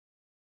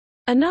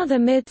 Another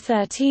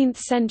mid-13th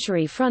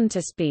century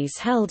frontispiece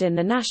held in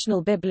the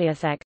National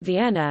Bibliothèque,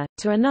 Vienna,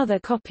 to another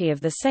copy of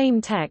the same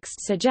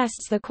text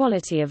suggests the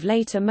quality of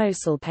later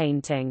Mosul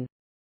painting.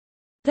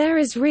 There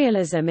is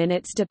realism in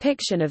its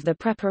depiction of the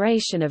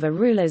preparation of a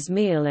ruler's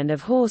meal and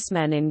of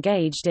horsemen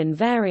engaged in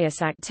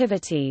various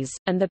activities,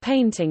 and the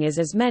painting is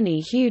as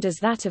many-hued as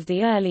that of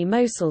the early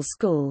Mosul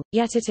school,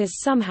 yet it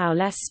is somehow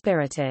less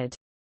spirited.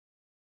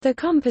 The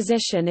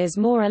composition is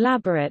more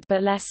elaborate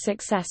but less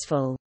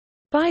successful.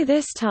 By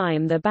this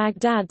time the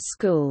Baghdad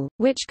school,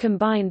 which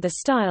combined the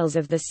styles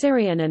of the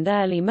Syrian and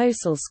early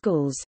Mosul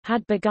schools,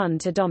 had begun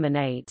to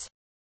dominate.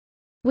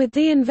 With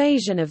the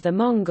invasion of the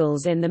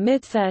Mongols in the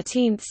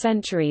mid-13th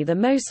century, the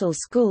Mosul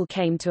school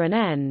came to an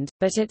end,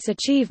 but its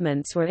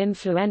achievements were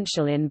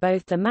influential in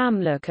both the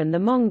Mamluk and the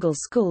Mongol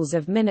schools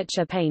of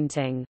miniature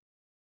painting.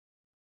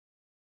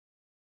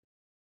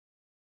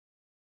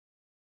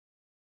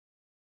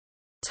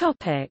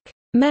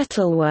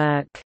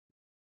 Metalwork.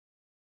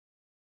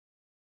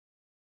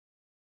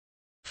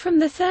 From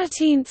the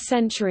 13th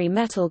century,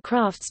 metal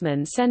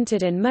craftsmen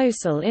centered in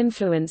Mosul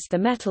influenced the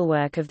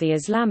metalwork of the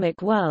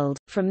Islamic world,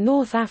 from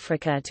North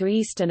Africa to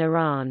eastern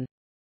Iran.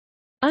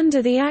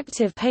 Under the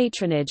active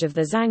patronage of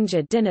the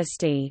Zangid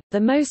dynasty,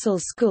 the Mosul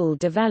school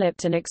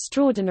developed an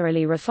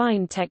extraordinarily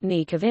refined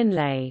technique of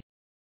inlay,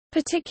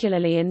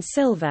 particularly in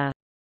silver,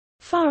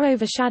 far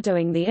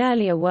overshadowing the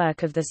earlier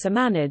work of the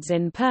Samanids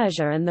in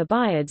Persia and the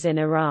Buyids in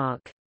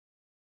Iraq.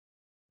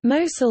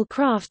 Mosul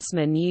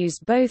craftsmen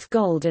used both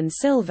gold and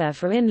silver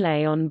for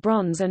inlay on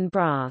bronze and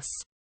brass.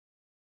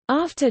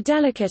 After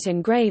delicate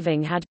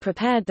engraving had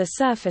prepared the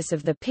surface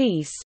of the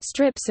piece,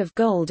 strips of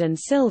gold and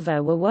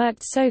silver were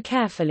worked so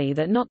carefully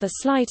that not the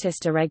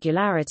slightest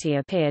irregularity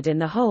appeared in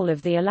the whole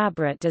of the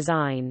elaborate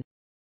design.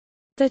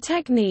 The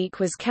technique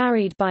was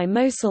carried by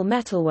Mosul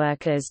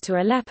metalworkers to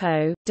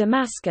Aleppo,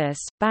 Damascus,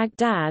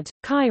 Baghdad,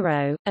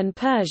 Cairo, and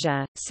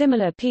Persia.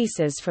 Similar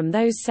pieces from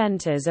those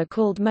centers are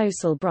called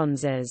Mosul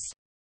bronzes.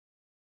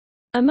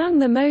 Among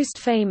the most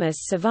famous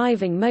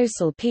surviving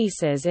Mosul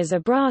pieces is a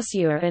brass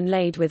ewer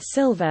inlaid with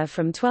silver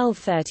from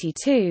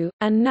 1232,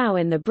 and now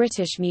in the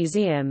British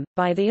Museum,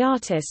 by the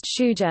artist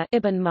Shuja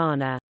ibn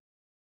Mana.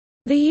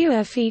 The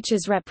ewer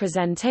features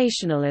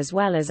representational as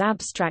well as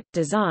abstract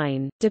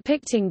design,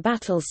 depicting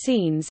battle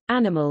scenes,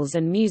 animals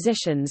and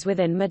musicians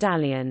within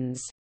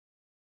medallions.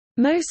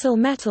 Mosul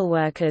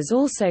metalworkers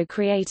also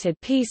created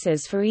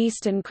pieces for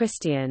Eastern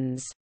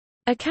Christians.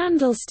 A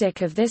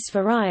candlestick of this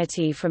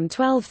variety from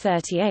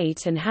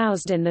 1238 and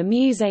housed in the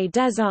Musée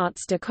des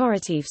Arts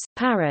Décoratifs,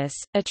 Paris,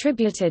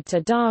 attributed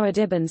to Dawud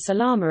ibn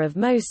Salama of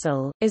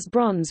Mosul, is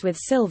bronze with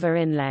silver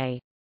inlay.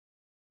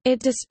 It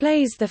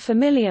displays the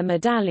familiar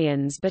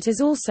medallions but is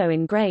also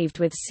engraved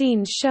with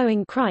scenes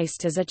showing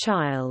Christ as a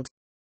child.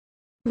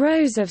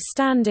 Rows of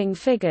standing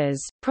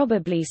figures,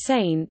 probably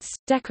saints,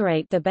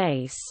 decorate the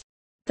base.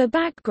 The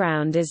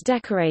background is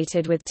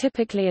decorated with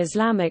typically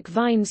Islamic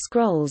vine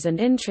scrolls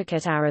and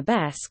intricate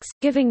arabesques,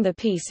 giving the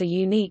piece a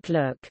unique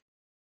look.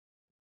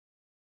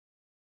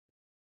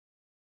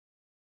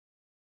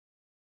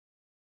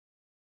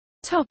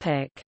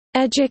 Topic: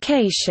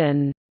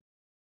 Education.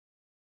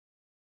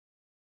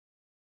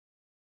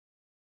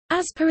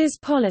 As per his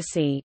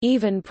policy,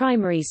 even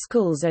primary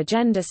schools are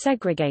gender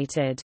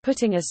segregated,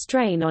 putting a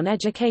strain on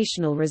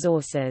educational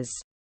resources.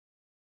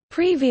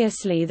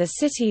 Previously the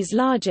city's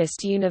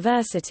largest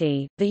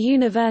university, the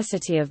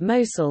University of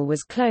Mosul,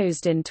 was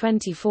closed in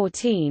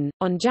 2014.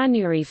 On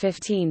January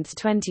 15,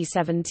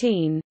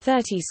 2017,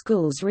 30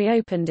 schools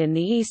reopened in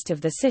the east of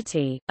the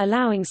city,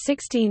 allowing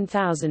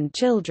 16,000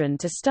 children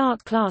to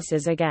start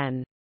classes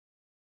again.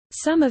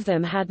 Some of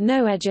them had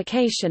no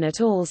education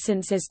at all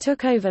since IS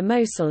took over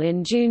Mosul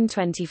in June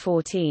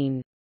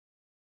 2014.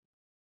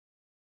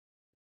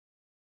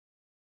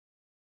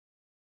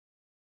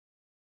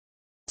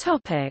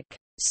 Topic: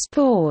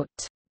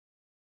 Sport.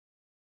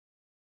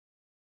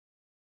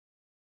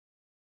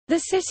 The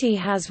city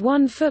has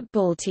one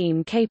football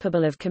team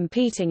capable of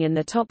competing in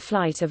the top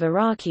flight of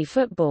Iraqi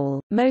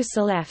football,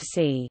 Mosul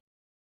FC.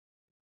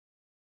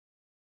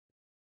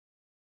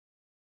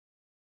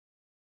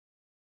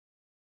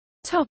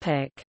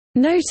 Topic: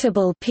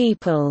 Notable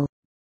people.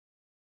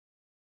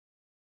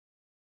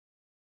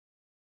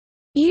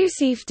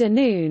 Yusuf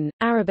Danoun,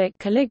 Arabic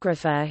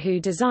calligrapher who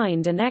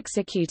designed and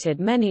executed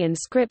many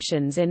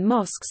inscriptions in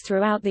mosques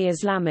throughout the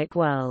Islamic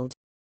world.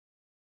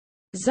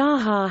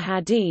 Zaha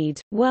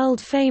Hadid,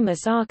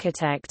 world-famous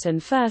architect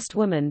and first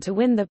woman to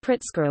win the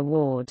Pritzker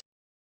Award.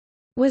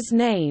 Was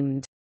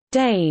named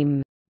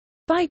Dame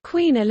by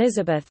Queen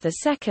Elizabeth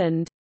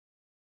II.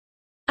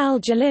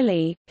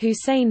 Al-Jalili,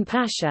 Hussein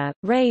Pasha,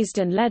 raised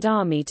and led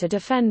army to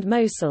defend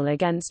Mosul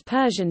against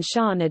Persian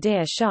Shah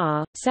Nadir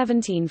Shah,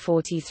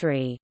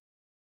 1743.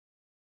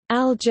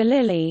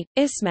 Al-Jalili,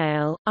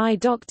 Ismail, I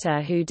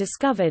doctor who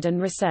discovered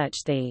and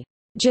researched the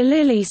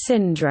Jalili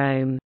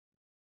syndrome.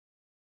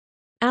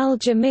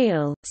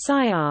 Al-Jamil,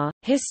 Sayyar,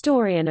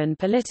 historian and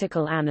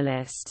political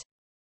analyst.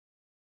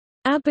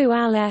 Abu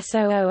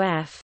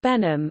al-Soof,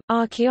 Benham,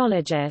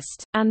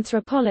 archaeologist,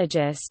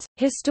 anthropologist,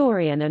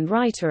 historian and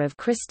writer of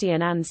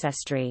Christian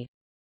ancestry.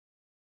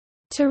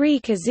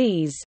 Tariq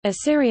Aziz,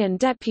 Assyrian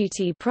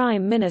Deputy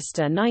Prime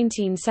Minister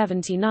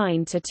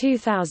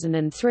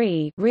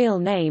 1979–2003, real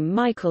name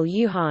Michael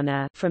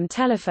Yuhana, from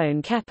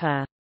Telephone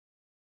Kepa.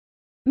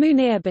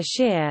 Munir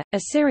Bashir,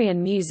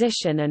 Assyrian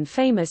musician and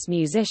famous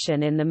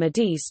musician in the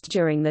Mideast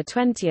during the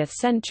 20th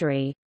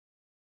century.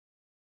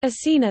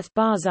 Asinath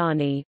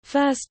Barzani,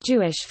 first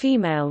Jewish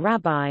female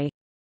rabbi.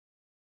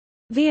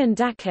 Vian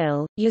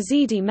Dakil,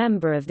 Yazidi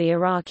member of the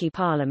Iraqi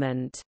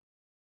parliament.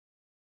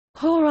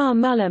 Horar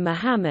Mullah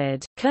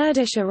Muhammad,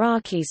 Kurdish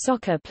Iraqi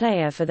soccer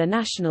player for the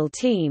national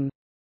team.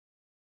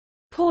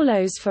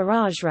 Paulos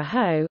Faraj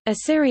Raho,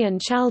 Assyrian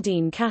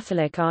Chaldean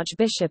Catholic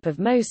Archbishop of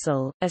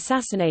Mosul,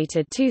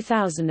 assassinated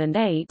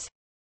 2008.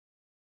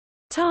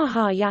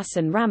 Taha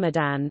Yassin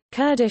Ramadan,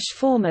 Kurdish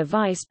former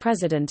Vice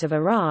President of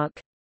Iraq.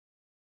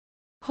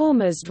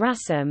 Hormuzd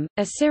Rassam,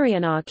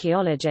 Assyrian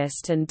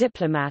archaeologist and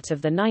diplomat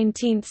of the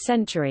 19th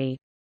century.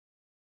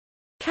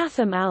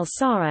 Katham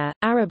al-Sara,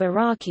 Arab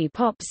Iraqi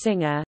pop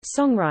singer,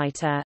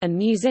 songwriter, and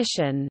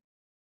musician.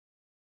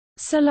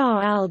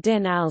 Salah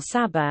al-Din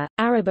al-Sabah,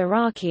 Arab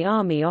Iraqi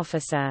army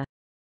officer.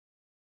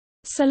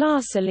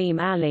 Salah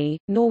Salim Ali,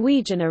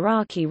 Norwegian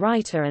Iraqi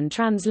writer and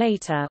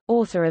translator,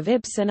 author of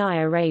Ibn I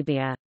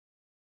Arabia.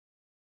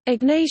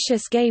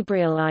 Ignatius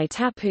Gabriel I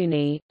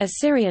Tapuni,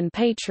 Assyrian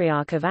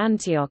Patriarch of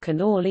Antioch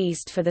and All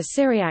East for the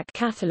Syriac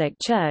Catholic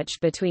Church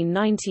between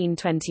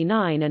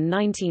 1929 and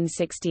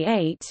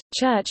 1968,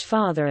 Church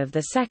Father of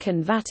the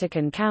Second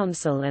Vatican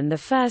Council and the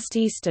first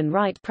Eastern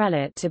Rite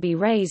Prelate to be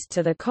raised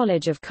to the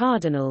College of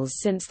Cardinals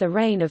since the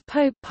reign of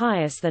Pope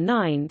Pius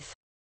IX.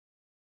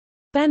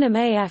 Behnam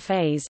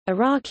Afas,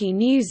 Iraqi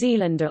New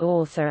Zealander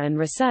author and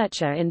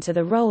researcher into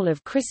the role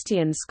of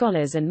Christian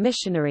scholars and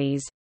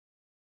missionaries.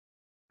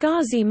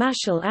 Ghazi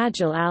Mashal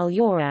Ajil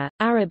al-Yura,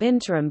 Arab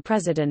interim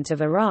president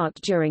of Iraq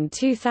during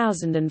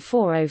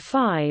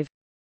 2004–05.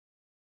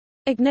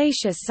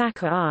 Ignatius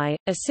Zakir I,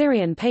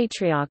 Assyrian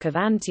Patriarch of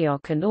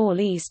Antioch and All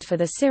East for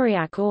the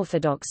Syriac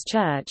Orthodox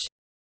Church.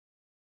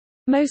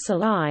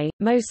 Mosul I,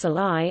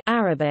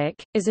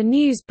 Arabic, is a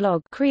news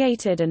blog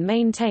created and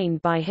maintained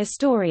by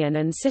historian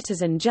and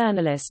citizen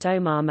journalist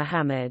Omar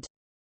Mohammed.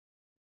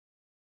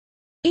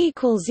 See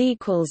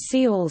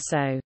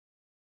also